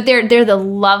 But they're the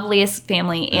loveliest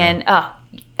family. And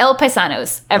El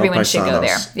Paisanos. Everyone should go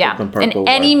there. Yeah. And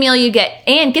any meal you get.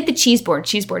 And get the cheese board.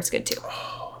 Cheese board's good too.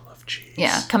 Oh, I love cheese.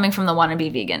 Yeah. Coming from the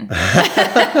wannabe vegan.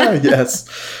 Yes.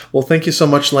 Well, thank you so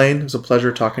much, Laine. It was a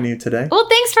pleasure talking to you today. Well,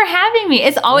 thanks for having me.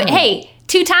 It's always, hey,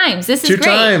 2 times. This is great. 2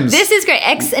 times. This is great.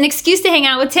 An excuse to hang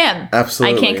out with Tim.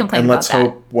 Absolutely. I can't complain about that. And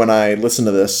let's hope when I listen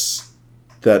to this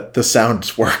that the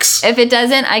sound works. If it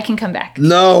doesn't, I can come back.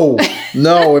 No.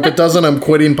 If it doesn't, I'm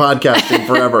quitting podcasting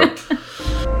forever.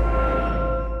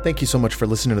 Thank you so much for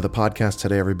listening to the podcast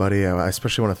today, everybody. I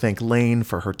especially want to thank Laine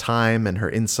for her time and her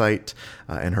insight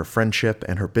and her friendship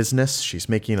and her business. She's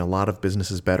making a lot of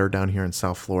businesses better down here in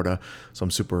South Florida, so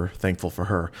I'm super thankful for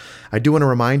her. I do want to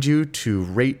remind you to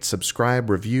rate, subscribe,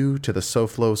 review to the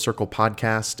SoFlo Circle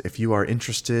podcast. If you are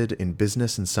interested in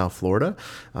business in South Florida,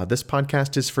 this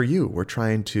podcast is for you. We're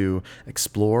trying to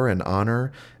explore and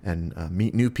honor and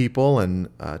meet new people and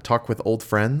talk with old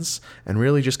friends and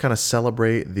really just kind of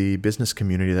celebrate the business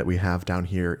community that we have down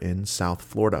here in South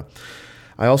Florida.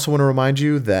 I also want to remind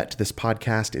you that this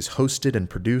podcast is hosted and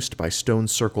produced by Stone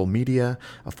Circle Media,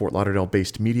 a Fort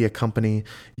Lauderdale-based media company.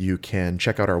 You can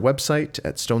check out our website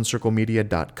at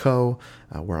stonecirclemedia.co.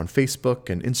 We're on Facebook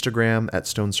and Instagram at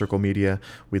Stone Circle Media.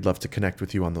 We'd love to connect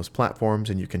with you on those platforms,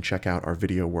 and you can check out our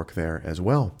video work there as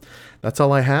well. That's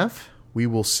all I have. We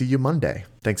will see you Monday.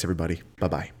 Thanks, everybody.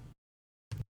 Bye-bye.